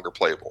is no longer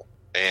playable.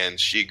 And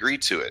she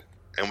agreed to it.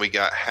 And we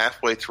got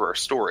halfway through our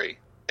story,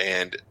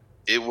 and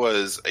it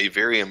was a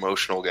very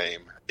emotional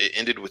game. It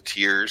ended with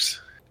tears,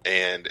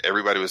 and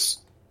everybody was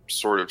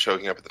sort of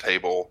choking up at the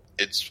table.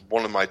 It's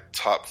one of my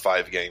top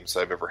 5 games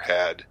I've ever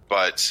had.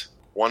 But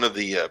one of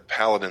the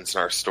paladins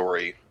in our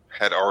story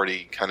had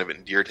already kind of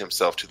endeared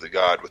himself to the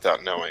god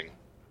without knowing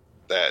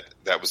that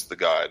that was the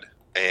god.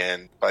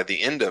 And by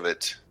the end of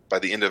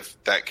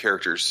that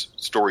character's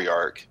story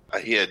arc,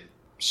 he had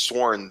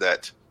sworn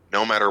that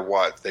no matter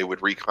what, they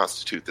would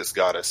reconstitute this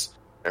goddess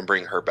and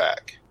bring her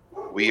back.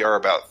 We are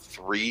about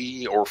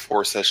 3 or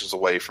 4 sessions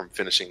away from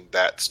finishing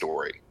that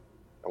story.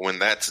 And when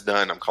that's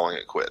done, I'm calling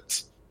it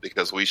quits.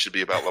 Because we should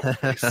be about level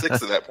 26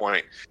 at that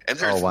point. And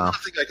there's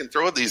nothing I can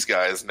throw at these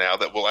guys now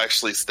that will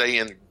actually stay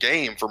in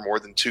game for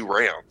more than 2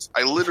 rounds.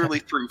 I literally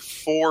threw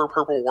 4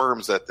 purple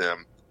worms at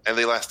them, and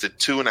they lasted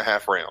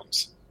 2.5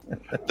 rounds.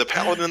 The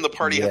paladin in the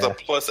party has a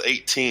plus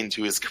 18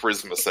 to his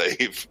charisma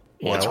save.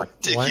 Yeah, it's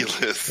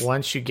ridiculous.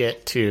 Once you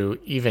get to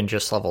even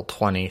just level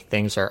 20,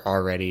 things are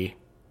already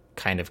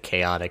kind of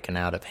chaotic and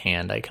out of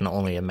hand. I can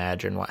only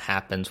imagine what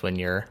happens when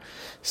you're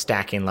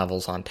stacking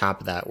levels on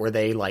top of that. Were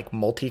they like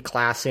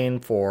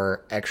multi-classing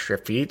for extra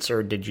feats,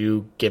 or did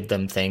you give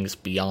them things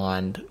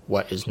beyond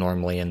what is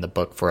normally in the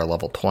book for a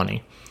level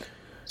 20?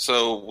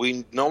 So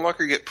we no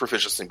longer get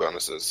proficiency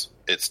bonuses.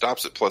 It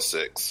stops at plus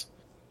 6.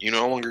 You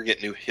no longer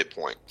get new hit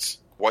points.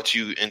 What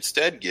you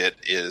instead get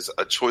is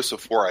a choice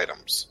of 4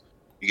 items.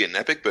 You get an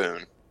epic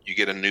boon. You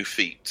get a new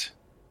feat.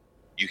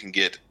 You can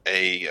get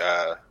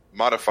a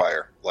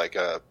modifier, like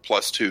a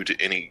plus 2 to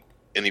any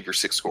of your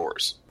 6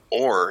 scores.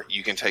 Or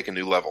you can take a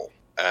new level.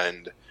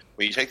 And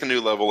when you take the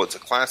new level, it's a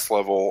class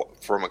level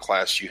from a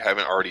class you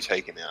haven't already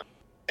taken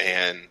in.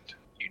 And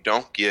you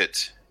don't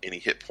get any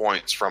hit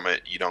points from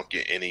it. You don't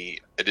get any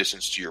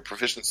additions to your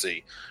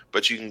proficiency.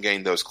 But you can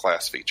gain those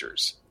class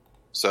features.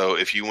 So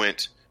if you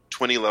went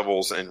 20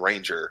 levels in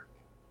Ranger,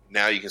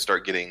 now you can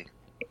start getting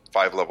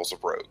 5 levels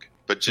of Rogue,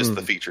 but just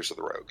the features of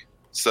the Rogue.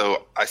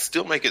 So I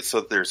still make it so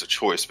that there's a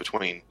choice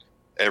between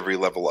every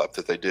level up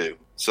that they do,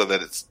 so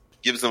that it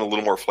gives them a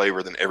little more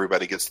flavor than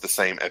everybody gets the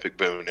same epic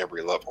boon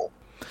every level.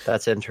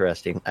 That's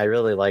interesting. I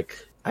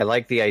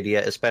like the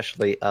idea,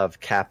 especially of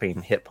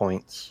capping hit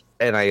points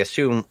and I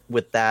assume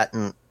with that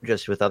and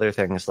just with other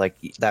things, like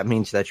that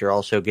means that you're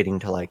also getting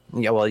to like,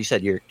 yeah, well, you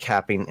said you're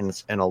capping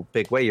in a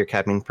big way, you're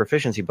capping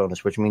proficiency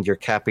bonus, which means you're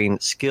capping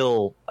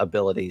skill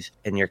abilities,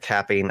 and you're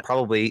capping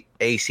probably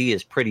AC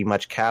is pretty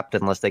much capped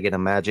unless they get a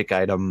magic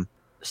item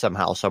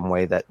somehow, some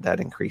way that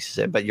increases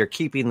it. But you're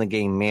keeping the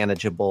game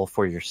manageable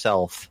for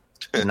yourself.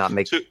 Not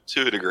make to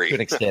a degree, to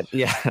an extent,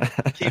 yeah.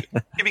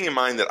 Keeping in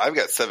mind that I've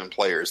got 7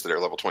 players that are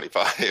level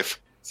 25,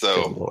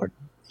 so Good Lord.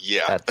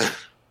 Yeah,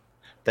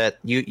 that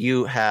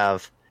you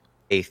have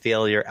a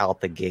failure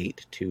out the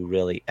gate to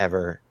really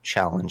ever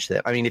challenge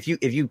them. I mean, if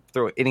you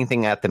throw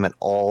anything at them at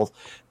all,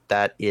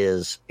 that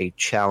is a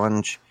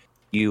challenge.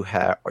 You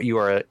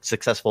are a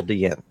successful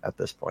DM at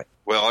this point.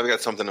 Well, I've got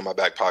something in my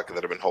back pocket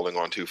that I've been holding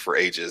on to for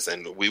ages,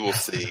 and we will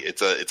see.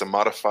 It's a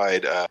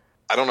modified.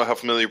 I don't know how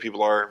familiar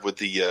people are with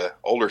the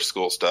older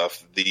school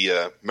stuff.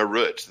 The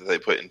Marut that they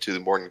put into the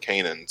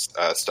Mordenkainen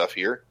stuff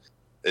here.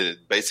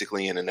 It's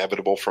basically an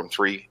inevitable from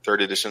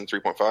 3rd edition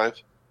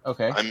 3.5.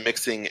 Okay. I'm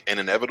mixing an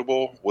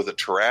inevitable with a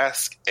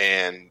Tarrasque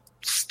and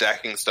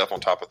stacking stuff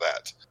on top of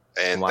that.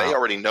 And They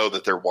already know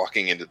that they're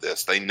walking into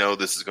this. They know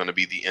this is going to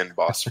be the end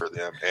boss for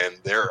them. And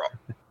they're,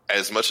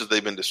 as much as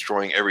they've been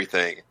destroying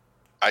everything,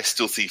 I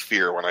still see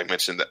fear when I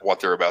mention that what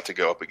they're about to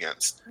go up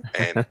against.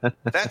 And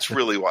that's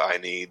really what I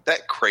need.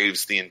 That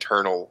craves the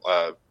internal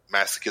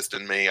masochist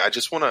in me. I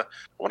just want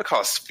to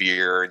cause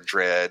fear and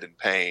dread and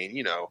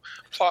pain,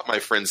 plot my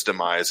friend's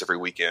demise every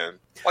weekend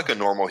like a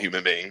normal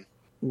human being.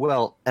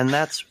 Well, and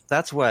that's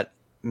what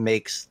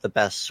makes the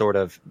best sort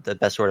of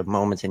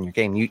moments in your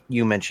game.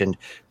 You mentioned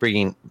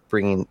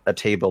bringing a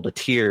table to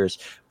tears,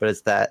 but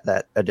it's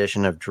that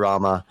addition of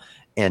drama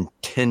and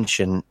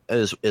tension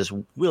is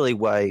really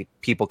why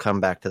people come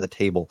back to the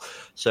table.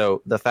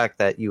 So the fact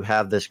that you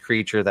have this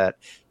creature that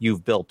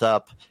you've built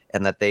up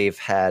and that they've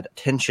had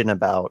tension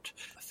about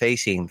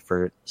facing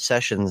for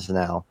sessions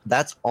now,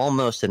 that's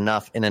almost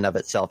enough in and of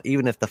itself,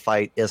 even if the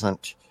fight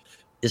isn't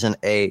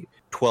a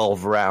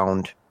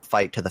 12-round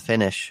fight to the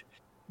finish.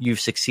 You've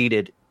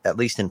succeeded, at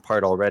least in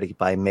part already,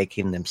 by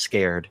making them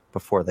scared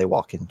before they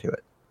walk into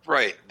it.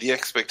 Right. The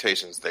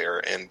expectation's there.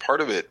 And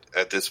part of it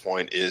at this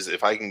point is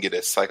if I can get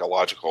a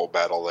psychological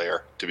battle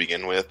there to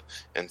begin with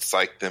and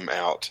psych them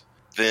out,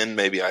 then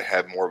maybe I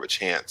have more of a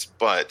chance.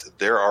 But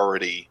they're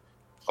already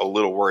a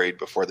little worried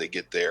before they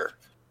get there.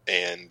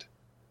 And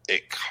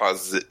it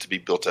causes it to be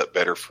built up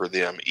better for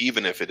them,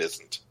 even if it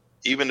isn't.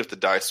 Even if the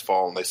dice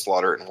fall and they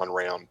slaughter it in one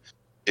round,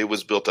 it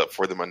was built up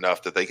for them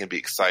enough that they can be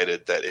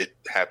excited that it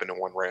happened in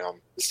one round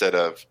instead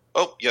of,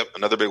 oh, yep,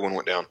 another big one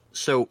went down.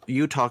 So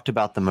you talked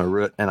about the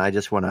Marut, and I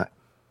just want to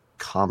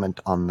comment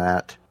on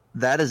that.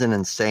 That is an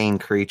insane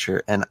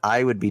creature, and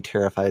I would be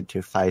terrified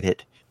to fight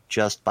it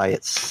just by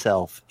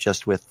itself,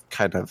 just with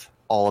kind of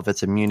all of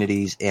its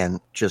immunities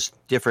and just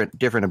different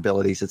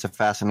abilities. It's a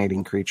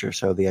fascinating creature,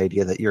 so the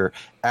idea that you're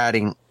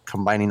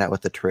combining that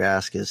with the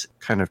Tarrasque is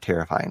kind of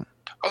terrifying.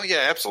 Oh,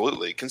 yeah,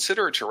 absolutely.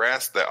 Consider a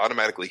Tarrasque that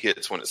automatically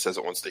hits when it says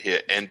it wants to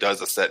hit and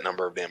does a set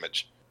number of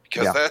damage.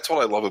 Because that's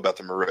what I love about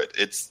the Marut.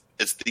 It's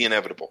the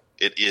inevitable.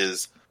 It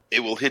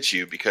will hit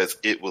you because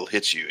it will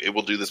hit you. It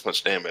will do this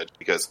much damage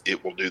because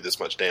it will do this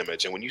much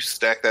damage. And when you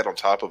stack that on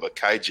top of a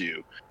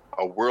kaiju,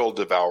 a world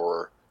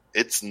devourer,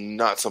 it's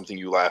not something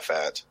you laugh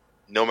at.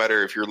 No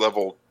matter if you're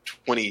level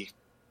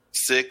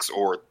 26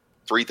 or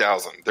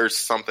 3,000, there's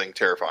something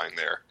terrifying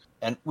there.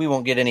 And we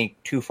won't get any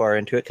too far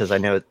into it because I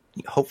know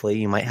hopefully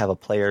you might have a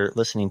player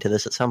listening to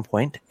this at some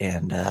point,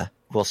 and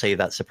we'll save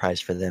that surprise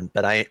for them.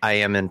 But I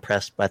am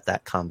impressed by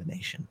that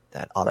combination,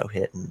 that auto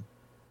hit, and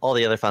all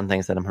the other fun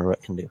things that a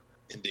Marut can do.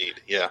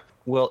 Indeed, yeah.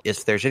 Well,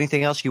 if there's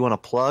anything else you want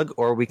to plug,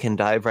 or we can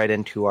dive right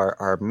into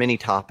our mini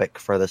topic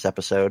for this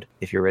episode,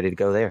 if you're ready to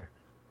go there.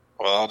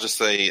 Well, I'll just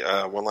say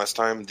one last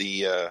time,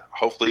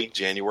 hopefully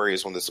January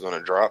is when this is going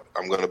to drop.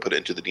 I'm going to put it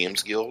into the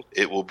DMs Guild.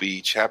 It will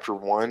be Chapter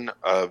 1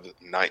 of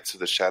Knights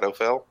of the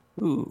Shadowfell.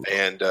 Ooh.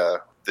 And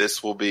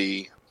this will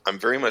be, I'm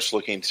very much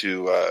looking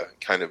to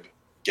kind of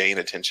gain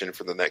attention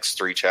for the next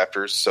 3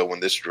 chapters. So when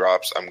this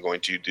drops, I'm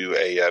going to do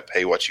a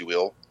pay what you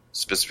will,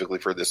 specifically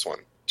for this one,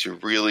 to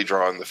really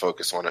draw in the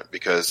focus on it,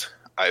 because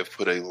I've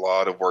put a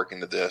lot of work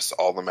into this.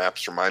 All the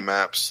maps are my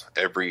maps.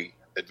 Every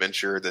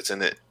adventure that's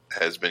in it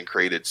has been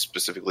created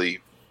specifically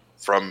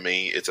from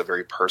me. It's a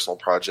very personal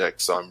project,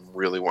 so I'm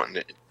really wanting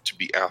it to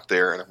be out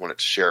there, and I wanted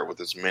to share it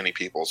with as many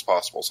people as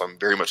possible. So I'm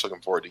very much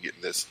looking forward to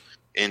getting this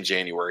in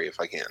January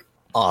if I can.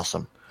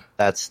 Awesome.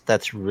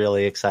 That's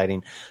really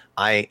exciting.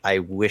 I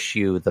wish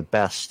you the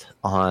best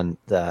on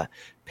the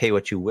pay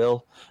what you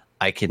will.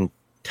 I can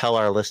tell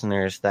our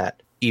listeners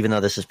that even though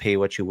this is pay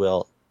what you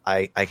will,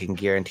 I can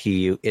guarantee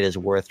you it is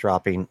worth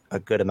dropping a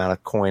good amount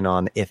of coin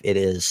on if it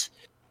is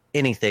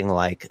anything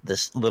like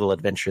this little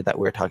adventure that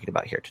we're talking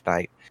about here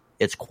tonight.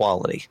 It's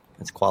quality.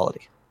 It's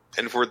quality.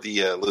 And for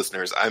the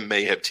listeners, I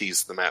may have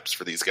teased the maps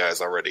for these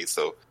guys already,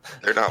 so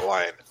they're not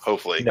lying,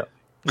 hopefully.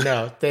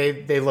 No,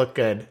 they look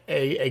good.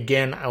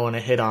 Again, I want to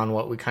hit on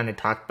what we kind of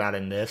talked about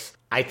in this.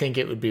 I think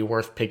it would be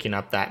worth picking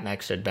up that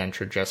next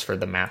adventure just for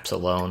the maps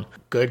alone.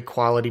 Good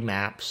quality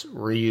maps,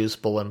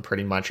 reusable in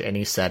pretty much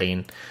any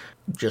setting.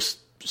 just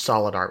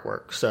solid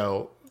artwork.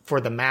 So for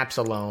the maps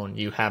alone,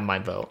 you have my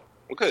vote.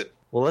 Well, good.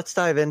 Well, let's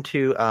dive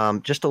into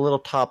just a little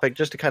topic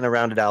just to kind of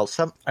round it out.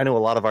 I know a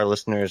lot of our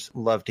listeners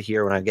love to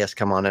hear when our guests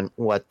come on and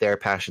what their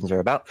passions are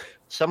about.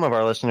 Some of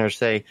our listeners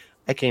say,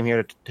 I came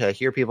here to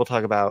hear people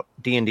talk about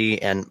D&D,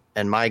 and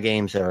my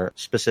games are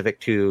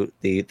specific to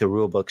the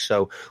rule book.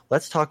 So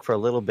let's talk for a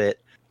little bit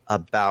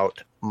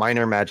about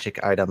minor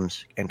magic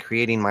items and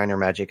creating minor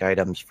magic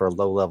items for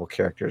low-level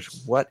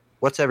characters.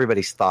 What's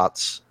everybody's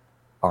thoughts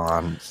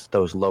on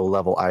those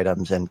low-level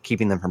items and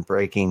keeping them from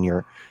breaking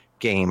your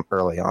game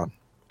early on?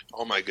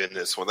 Oh my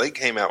goodness. When they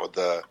came out with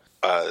the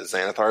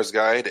Xanathar's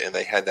Guide and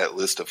they had that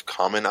list of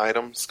common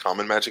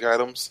magic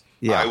items,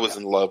 I was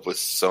in love with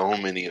so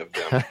many of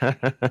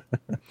them.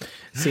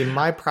 See,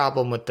 my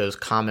problem with those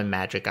common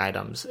magic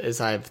items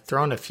is I've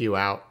thrown a few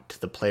out to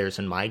the players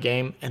in my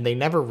game, and they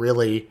never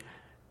really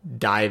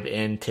dive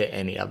into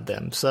any of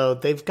them. So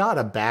they've got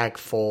a bag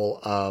full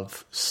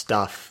of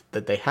stuff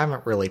that they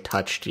haven't really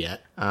touched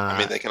yet. I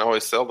mean, they can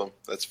always sell them.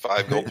 That's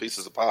 5 gold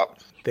pieces a pop.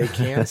 They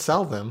can't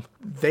sell them.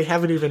 They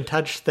haven't even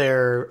touched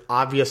their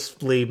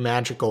obviously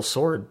magical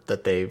sword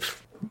that they've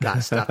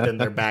got stuffed in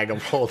their bag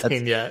of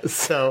holding yet.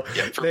 So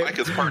yeah, for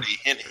Micah's party,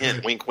 hint,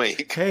 hint, wink,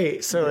 wink. Hey,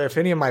 so if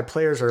any of my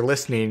players are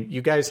listening,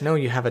 you guys know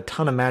you have a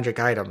ton of magic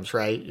items,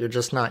 right? You're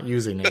just not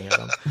using any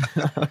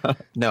of them.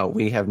 No,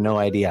 we have no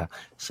idea.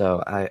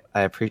 So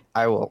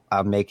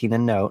I'm making a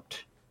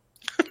note.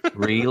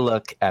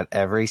 Relook at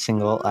every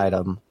single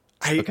item.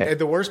 Okay.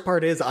 The worst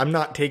part is I'm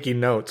not taking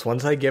notes.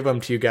 Once I give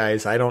them to you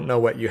guys, I don't know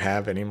what you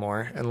have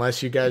anymore.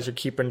 Unless you guys are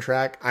keeping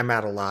track, I'm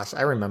at a loss.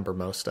 I remember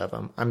most of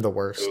them. I'm the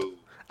worst. Ooh.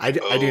 I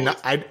do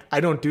not. I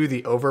don't do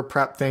the over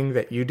prep thing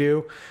that you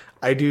do.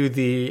 I do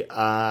the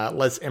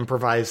let's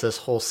improvise this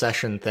whole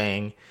session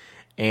thing,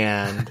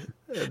 and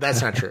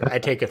that's not true. I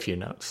take a few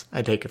notes.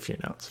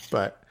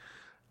 But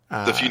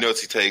the few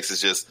notes he takes is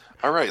just,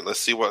 all right,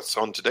 let's see what's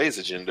on today's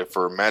agenda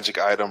for magic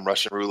item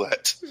Russian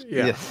roulette.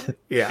 Yeah.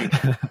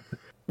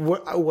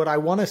 What I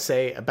want to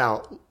say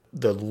about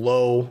the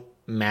low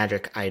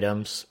magic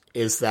items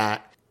is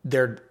that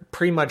they're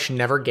pretty much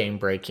never game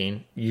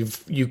breaking.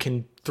 You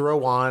can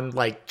throw on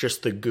like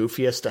just the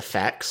goofiest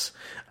effects,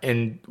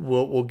 and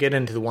we'll get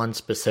into the one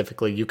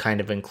specifically you kind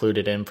of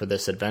included in for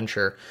this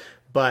adventure,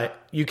 but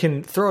you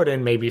can throw it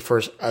in maybe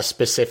for a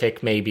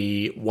specific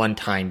maybe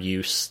one-time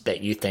use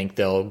that you think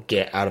they'll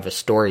get out of a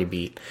story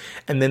beat,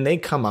 and then they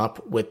come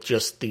up with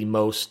just the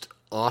most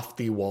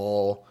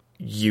off-the-wall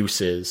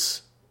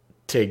uses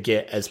to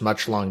get as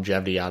much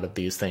longevity out of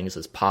these things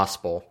as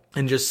possible.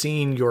 And just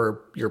seeing your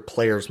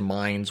players'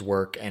 minds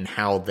work and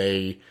how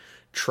they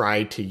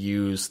try to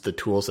use the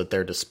tools at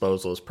their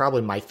disposal is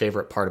probably my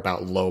favorite part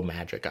about low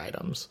magic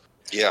items.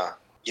 Yeah.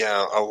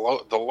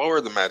 The lower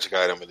the magic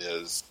item it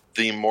is,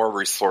 the more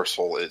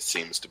resourceful it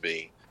seems to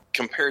be.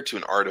 Compared to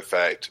an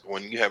artifact,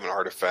 when you have an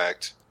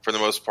artifact, for the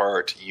most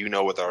part, you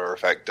know what the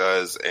artifact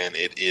does, and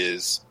it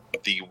is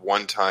the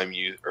one-time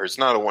use, or it's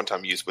not a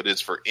one-time use, but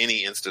it's for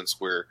any instance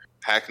where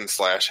hack and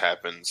slash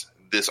happens,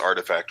 this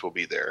artifact will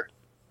be there.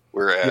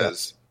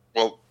 Whereas,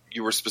 well,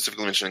 you were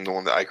specifically mentioning the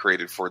one that I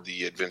created for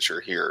the adventure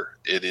here.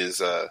 It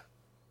is,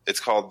 it's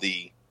called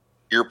the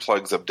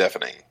Earplugs of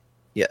Deafening.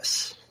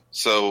 Yes.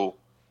 So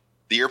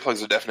the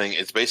Earplugs of Deafening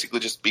is basically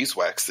just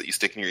beeswax that you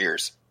stick in your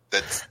ears.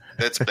 That's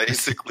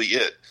basically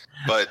it.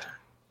 But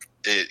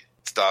it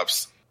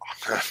stops.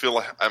 I feel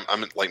like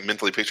I'm like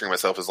mentally picturing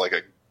myself as like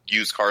a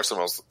used car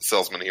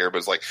salesman here, but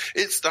it's like,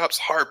 it stops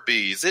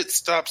harpies, it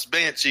stops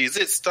banshees,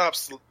 it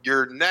stops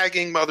your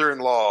nagging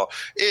mother-in-law.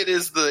 It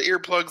is the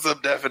Earplugs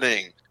of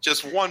Deafening.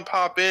 Just one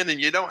pop in and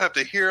you don't have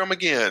to hear them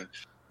again.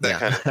 That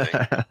kind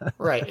of thing.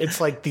 Right. It's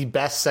like the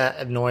best set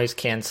of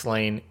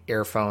noise-canceling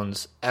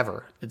earphones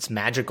ever. It's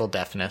magical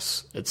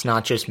deafness. It's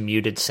not just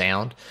muted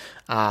sound.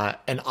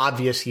 An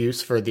obvious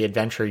use for the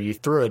adventure you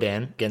threw it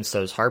in against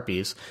those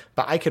harpies,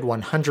 but I could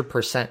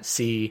 100%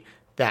 see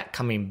that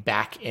coming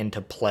back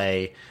into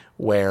play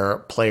where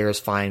players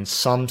find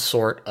some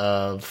sort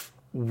of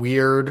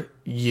weird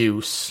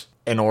use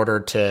in order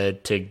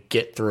to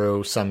get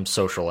through some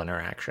social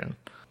interaction.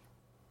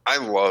 I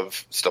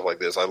love stuff like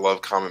this. I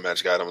love common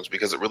magic items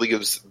because it really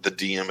gives the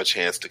DM a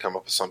chance to come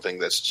up with something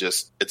that's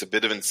just, it's a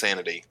bit of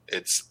insanity.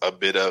 It's a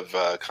bit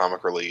of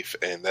comic relief.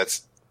 And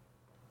that's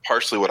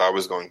partially what I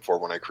was going for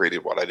when I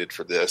created what I did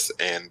for this.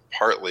 And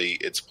partly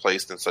it's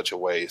placed in such a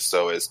way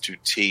so as to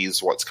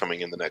tease what's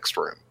coming in the next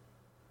room.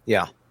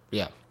 Yeah.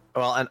 Yeah.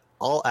 Well, and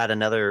I'll add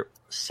another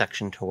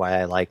section to why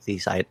I like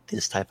this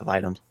type of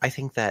items. I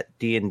think that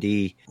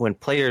D&D, when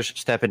players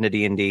step into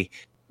D&D,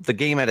 the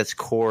game at its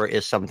core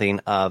is something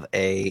of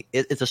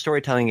it's a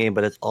storytelling game,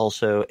 but it's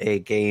also a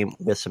game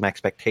with some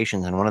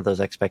expectations. And one of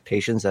those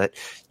expectations that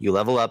you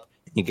level up,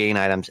 you gain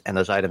items, and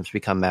those items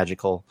become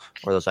magical,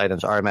 or those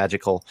items are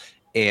magical.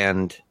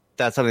 And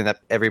that's something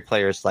that every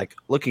player is like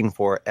looking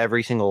for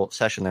every single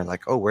session. They're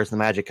like, oh, where's the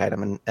magic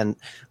item? And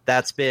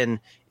that's been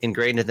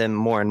ingrained in them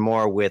more and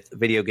more with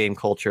video game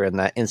culture and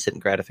that instant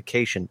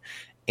gratification.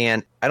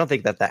 And I don't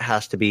think that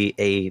has to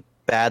be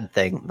bad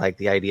thing, like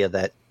the idea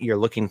that you're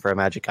looking for a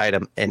magic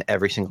item in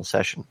every single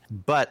session.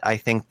 But I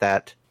think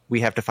that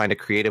we have to find a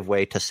creative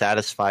way to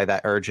satisfy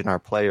that urge in our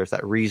players,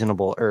 that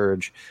reasonable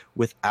urge,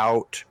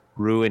 without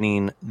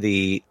ruining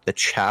the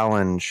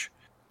challenge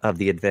of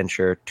the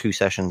adventure 2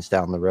 sessions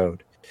down the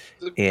road.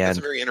 It's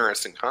a very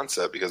interesting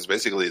concept, because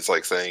basically it's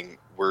like saying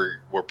we're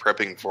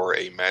prepping for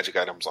a magic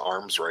items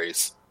arms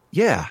race.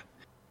 Yeah,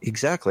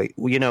 exactly.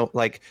 You know,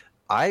 like,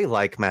 I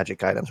like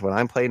magic items when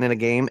I'm playing in a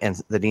game and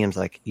the DM's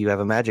like, you have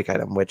a magic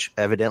item, which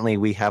evidently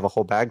we have a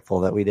whole bag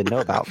full that we didn't know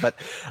about.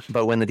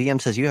 But when the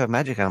DM says you have a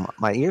magic item,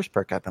 my ears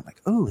perk up. I'm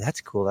like, oh,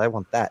 that's cool. I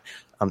want that.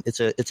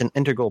 It's an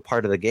integral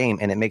part of the game,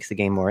 and it makes the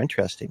game more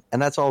interesting.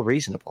 And that's all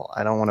reasonable.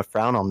 I don't want to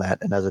frown on that.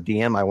 And as a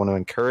DM, I want to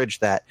encourage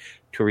that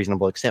to a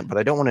reasonable extent. But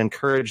I don't want to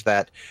encourage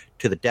that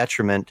to the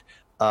detriment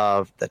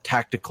of the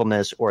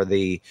tacticalness or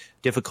the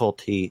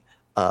difficulty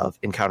of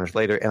encounters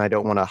later. And I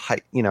don't want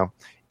to,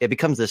 it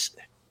becomes this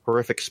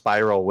horrific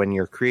spiral when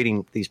you're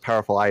creating these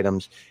powerful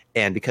items,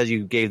 and because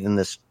you gave them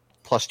this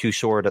 +2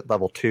 sword at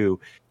level 2,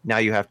 now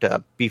you have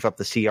to beef up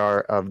the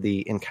CR of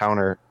the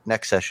encounter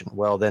next session.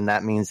 Well, then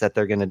that means that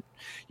they're going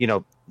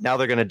to, now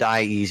they're going to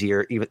die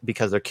easier, even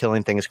because they're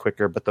killing things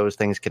quicker, but those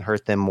things can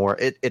hurt them more.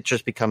 It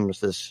just becomes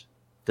this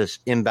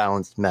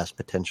imbalanced mess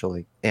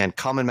potentially. And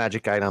common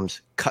magic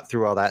items cut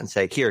through all that and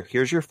say,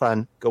 here's your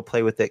fun, go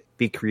play with it,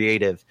 be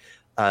creative,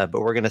 but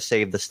we're going to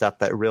save the stuff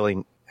that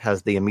really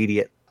has the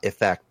immediate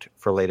effect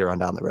for later on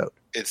down the road.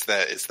 It's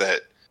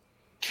that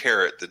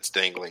carrot that's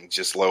dangling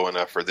just low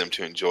enough for them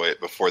to enjoy it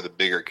before the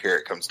bigger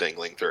carrot comes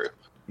dangling through.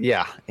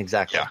 Yeah,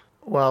 exactly. Yeah.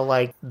 Well,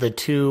 like the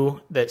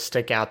two that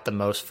stick out the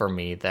most for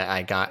me that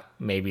I got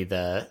maybe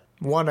the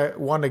one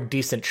a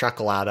decent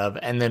chuckle out of,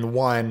 and then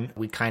one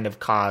we kind of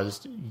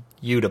caused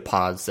you to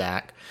pause,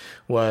 Zach,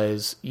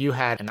 was you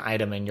had an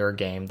item in your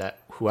game that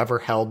whoever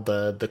held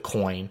the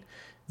coin,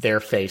 their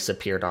face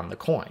appeared on the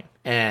coin.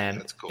 And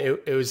that's cool.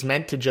 It was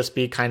meant to just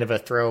be kind of a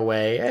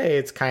throwaway, hey,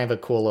 it's kind of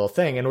a cool little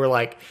thing. And we're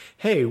like,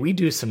 hey, we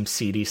do some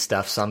seedy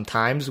stuff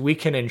sometimes. We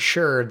can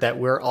ensure that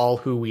we're all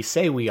who we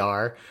say we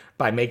are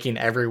by making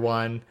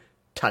everyone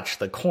touch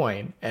the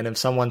coin. And if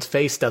someone's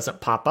face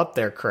doesn't pop up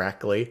there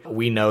correctly,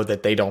 we know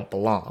that they don't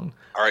belong.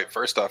 All right,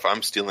 first off,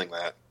 I'm stealing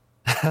that.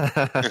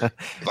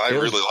 I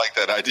really like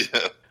that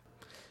idea.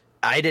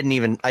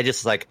 I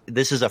just like,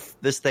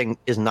 this thing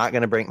is not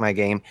going to break my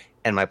game,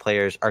 and my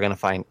players are going to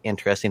find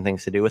interesting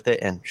things to do with it.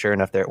 And sure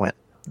enough, there it went.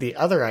 The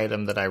other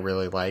item that I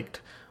really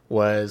liked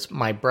was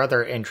my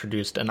brother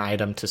introduced an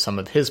item to some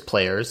of his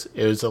players.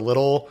 It was a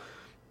little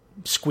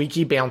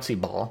squeaky bouncy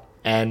ball.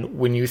 And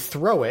when you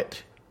throw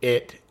it,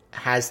 it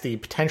has the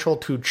potential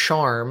to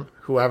charm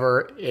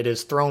whoever it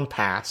is thrown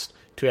past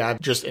to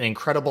have just an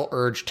incredible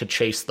urge to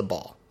chase the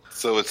ball.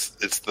 So it's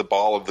the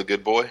ball of the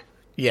good boy?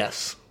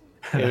 Yes.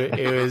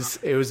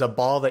 It was a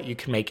ball that you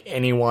can make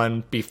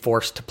anyone be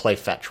forced to play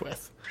fetch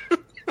with.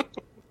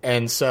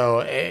 And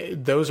so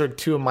those are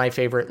two of my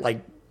favorite,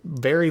 like,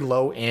 very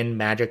low-end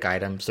magic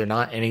items. They're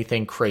not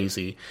anything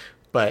crazy,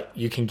 but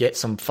you can get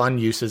some fun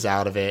uses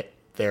out of it.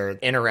 They're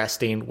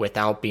interesting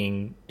without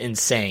being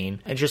insane.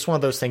 And just one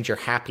of those things you're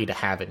happy to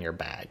have in your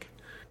bag.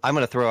 I'm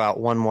going to throw out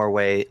one more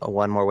way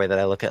that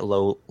I look at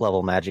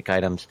low-level magic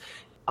items.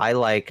 I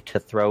like to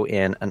throw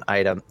in an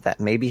item that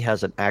maybe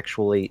has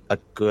actually a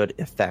good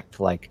effect,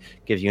 like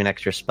gives you an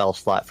extra spell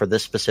slot for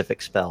this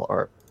specific spell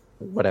or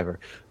whatever,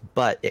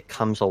 but it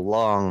comes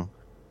along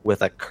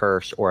with a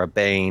curse or a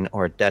bane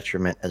or a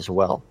detriment as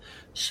well.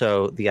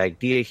 So the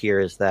idea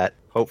here is that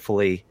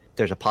hopefully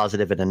there's a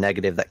positive and a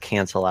negative that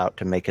cancel out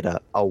to make it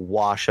a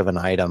wash of an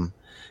item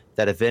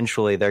that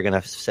eventually they're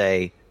going to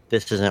say,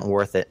 this isn't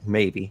worth it,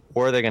 maybe.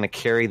 Or they're going to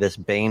carry this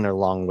bane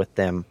along with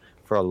them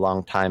for a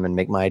long time and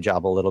make my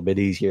job a little bit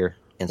easier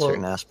in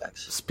certain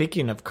aspects.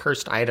 Speaking of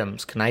cursed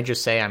items, can I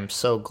just say I'm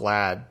so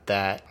glad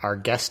that our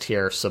guest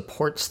here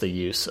supports the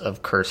use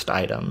of cursed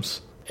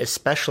items,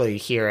 especially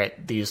here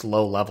at these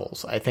low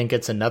levels. I think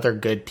it's another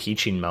good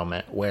teaching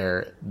moment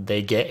where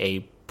they get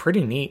a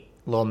pretty neat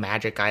little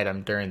magic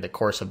item during the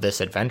course of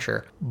this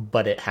adventure,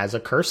 but it has a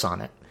curse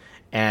on it.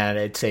 And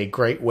it's a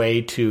great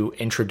way to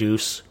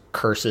introduce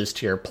curses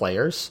to your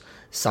players.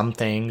 Some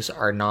things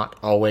are not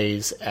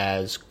always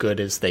as good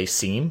as they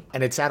seem.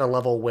 And it's at a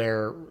level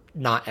where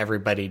not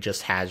everybody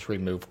just has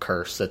remove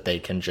curse that they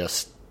can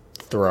just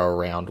throw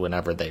around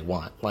whenever they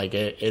want. Like,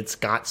 it's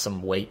got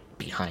some weight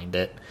behind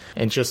it.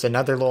 And just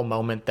another little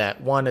moment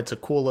that, one, it's a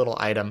cool little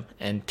item,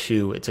 and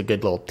two, it's a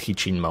good little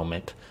teaching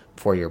moment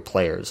for your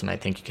players. And I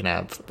think you can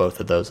have both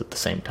of those at the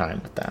same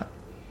time with that.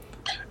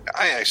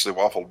 I actually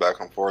waffled back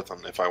and forth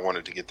on if I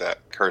wanted to get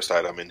that cursed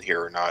item in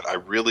here or not. I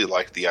really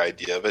like the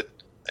idea of it.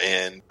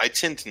 And I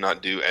tend to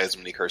not do as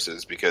many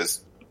curses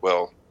because,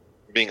 well,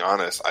 being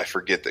honest, I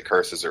forget that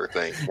curses are a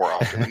thing more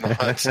often than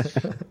not.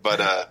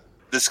 But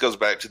this goes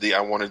back to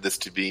I wanted this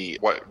to be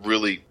what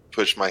really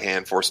pushed my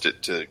hand, forced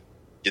it to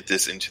get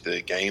this into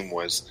the game,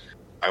 was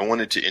I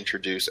wanted to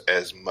introduce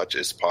as much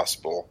as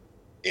possible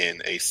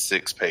in a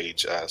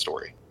 6-page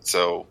story.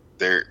 So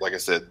there, like I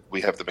said,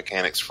 we have the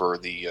mechanics for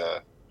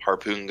the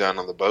harpoon gun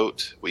on the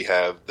boat. We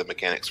have the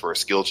mechanics for a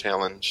skill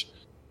challenge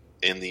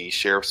in the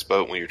sheriff's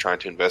boat when you're trying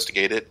to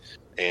investigate it.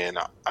 And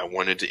I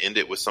wanted to end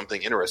it with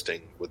something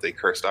interesting, with a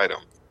cursed item.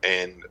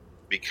 And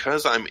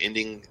because I'm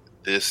ending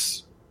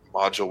this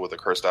module with a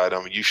cursed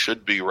item, you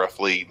should be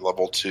roughly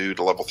level 2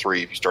 to level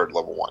 3 if you start at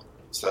level 1.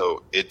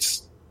 So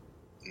it's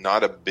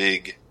not a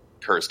big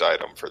cursed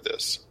item for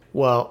this.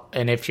 Well,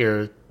 and if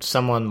you're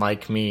someone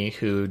like me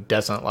who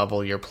doesn't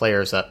level your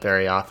players up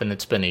very often,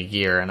 it's been a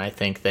year, and I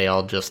think they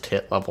all just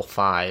hit level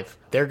 5.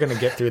 They're going to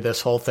get through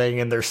this whole thing,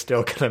 and they're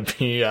still going to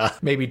be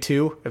maybe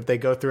 2 if they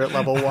go through at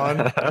level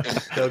 1.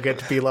 They'll get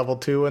to be level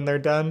 2 when they're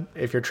done.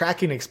 If you're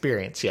tracking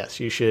experience,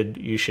 yes, you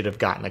should have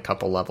gotten a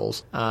couple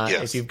levels.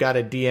 Yes. If you've got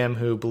a DM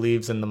who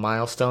believes in the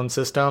milestone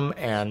system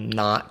and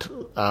not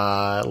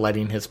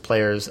letting his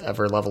players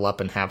ever level up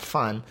and have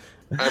fun.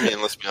 I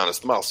mean, let's be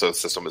honest, the milestone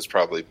system is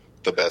probably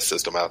the best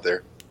system out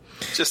there.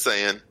 Just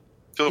saying.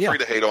 Feel free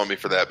to hate on me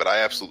for that, but I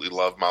absolutely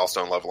love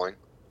milestone leveling.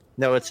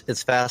 No,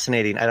 it's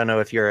fascinating. I don't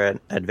know if you're an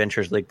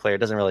Adventures League player. It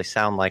doesn't really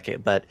sound like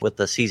it, but with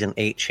the Season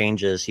 8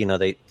 changes,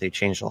 they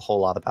changed a whole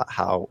lot about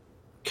how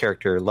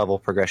character level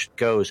progression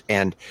goes.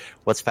 And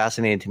what's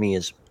fascinating to me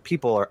is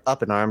people are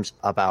up in arms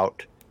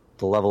about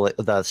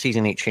the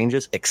Season 8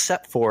 changes,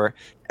 except for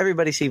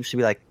everybody seems to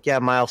be like, yeah,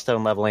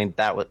 milestone leveling,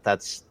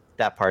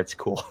 that part's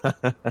cool.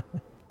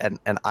 and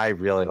I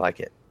really like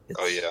it.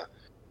 Oh yeah,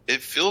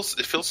 it feels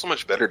so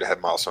much better to have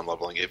milestone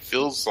leveling. It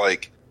feels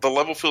like the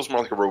level feels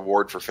more like a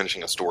reward for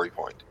finishing a story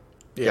point,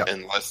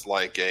 and less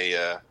like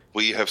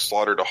we have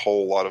slaughtered a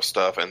whole lot of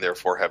stuff and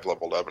therefore have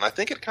leveled up. And I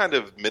think it kind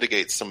of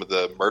mitigates some of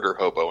the murder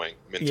hoboing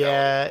mentality.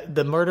 Yeah,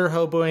 the murder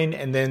hoboing,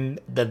 and then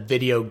the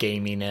video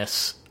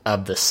gaminess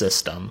of the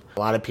system. A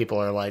lot of people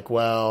are like,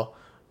 well,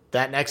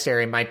 that next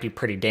area might be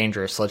pretty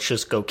dangerous. Let's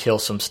just go kill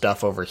some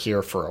stuff over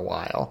here for a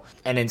while.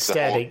 And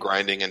instead,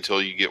 grinding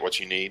until you get what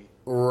you need.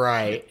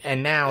 Right.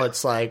 And now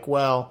it's like,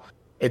 well,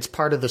 it's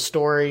part of the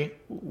story.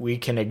 We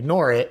can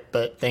ignore it,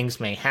 but things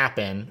may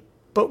happen.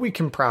 But we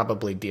can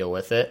probably deal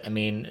with it. I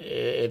mean,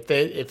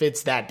 if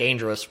it's that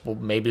dangerous,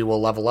 maybe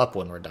we'll level up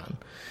when we're done.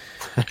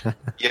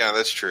 Yeah,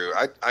 that's true.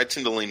 I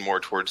tend to lean more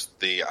towards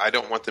I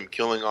don't want them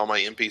killing all my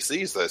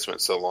NPCs that I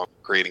spent so long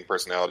creating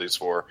personalities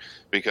for,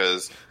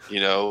 because,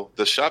 the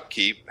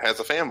shopkeep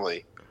has a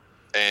family,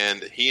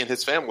 and he and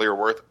his family are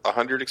worth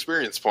 100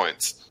 experience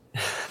points.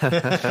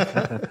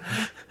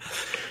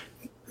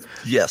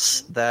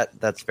 Yes,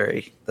 that's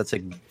a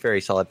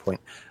very solid point.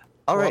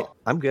 All right,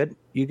 I'm good.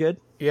 You good?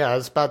 Yeah, I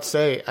was about to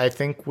say, I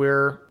think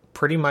we're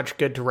pretty much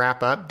good to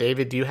wrap up.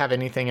 David, do you have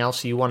anything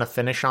else you want to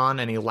finish on?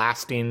 Any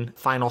lasting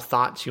final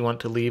thoughts you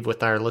want to leave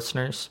with our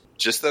listeners?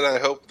 Just that I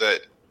hope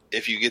that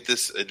if you get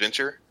this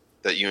adventure,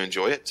 that you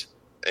enjoy it.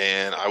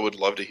 And I would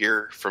love to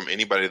hear from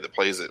anybody that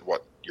plays it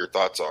what your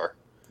thoughts are.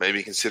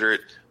 Maybe consider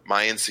it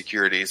my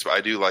insecurities, but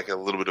I do like a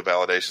little bit of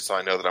validation so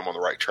I know that I'm on the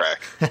right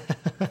track.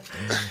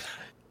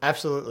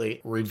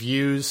 Absolutely.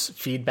 Reviews,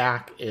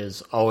 feedback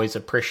is always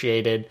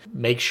appreciated.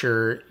 Make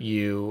sure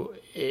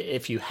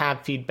if you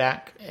have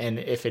feedback, and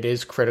if it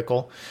is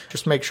critical,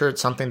 just make sure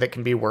it's something that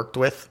can be worked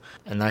with.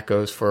 And that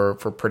goes for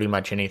pretty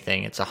much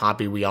anything. It's a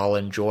hobby we all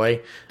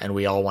enjoy, and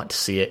we all want to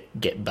see it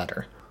get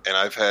better. And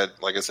I've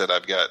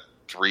got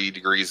 3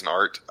 degrees in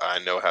art. I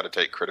know how to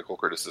take critical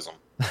criticism.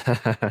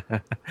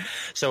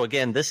 So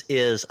again, this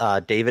is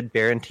David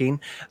Barrentine.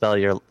 Spell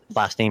your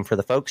last name for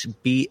the folks.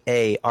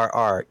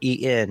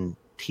 Barrentine.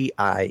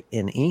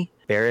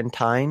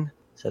 Barrentine.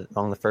 Said it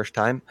wrong the first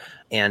time.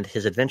 And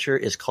his adventure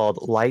is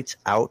called Lights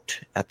Out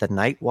at the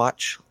Night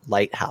Watch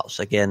Lighthouse.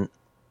 Again,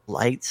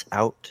 Lights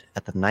Out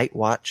at the Night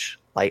Watch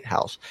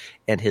Lighthouse.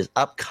 And his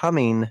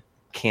upcoming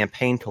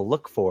campaign to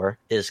look for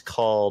is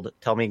called,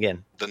 tell me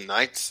again. The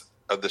Knights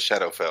of the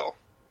Shadowfell.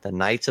 The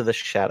Knights of the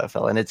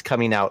Shadowfell. And it's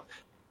coming out,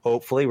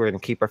 hopefully, we're going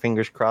to keep our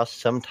fingers crossed,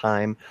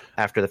 sometime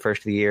after the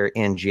first of the year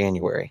in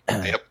January.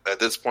 Yep. At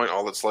this point,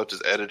 all that's left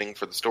is editing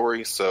for the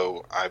story,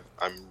 so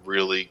I'm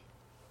really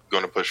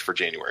going to push for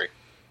January.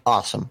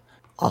 Awesome.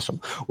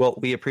 Well,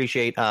 we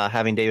appreciate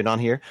having David on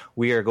here.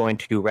 We are going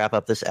to wrap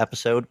up this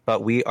episode,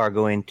 but we are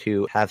going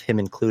to have him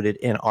included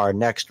in our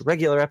next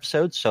regular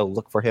episode, so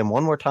look for him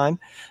one more time,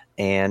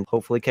 and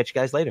hopefully catch you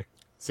guys later.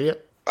 See ya.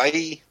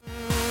 Bye.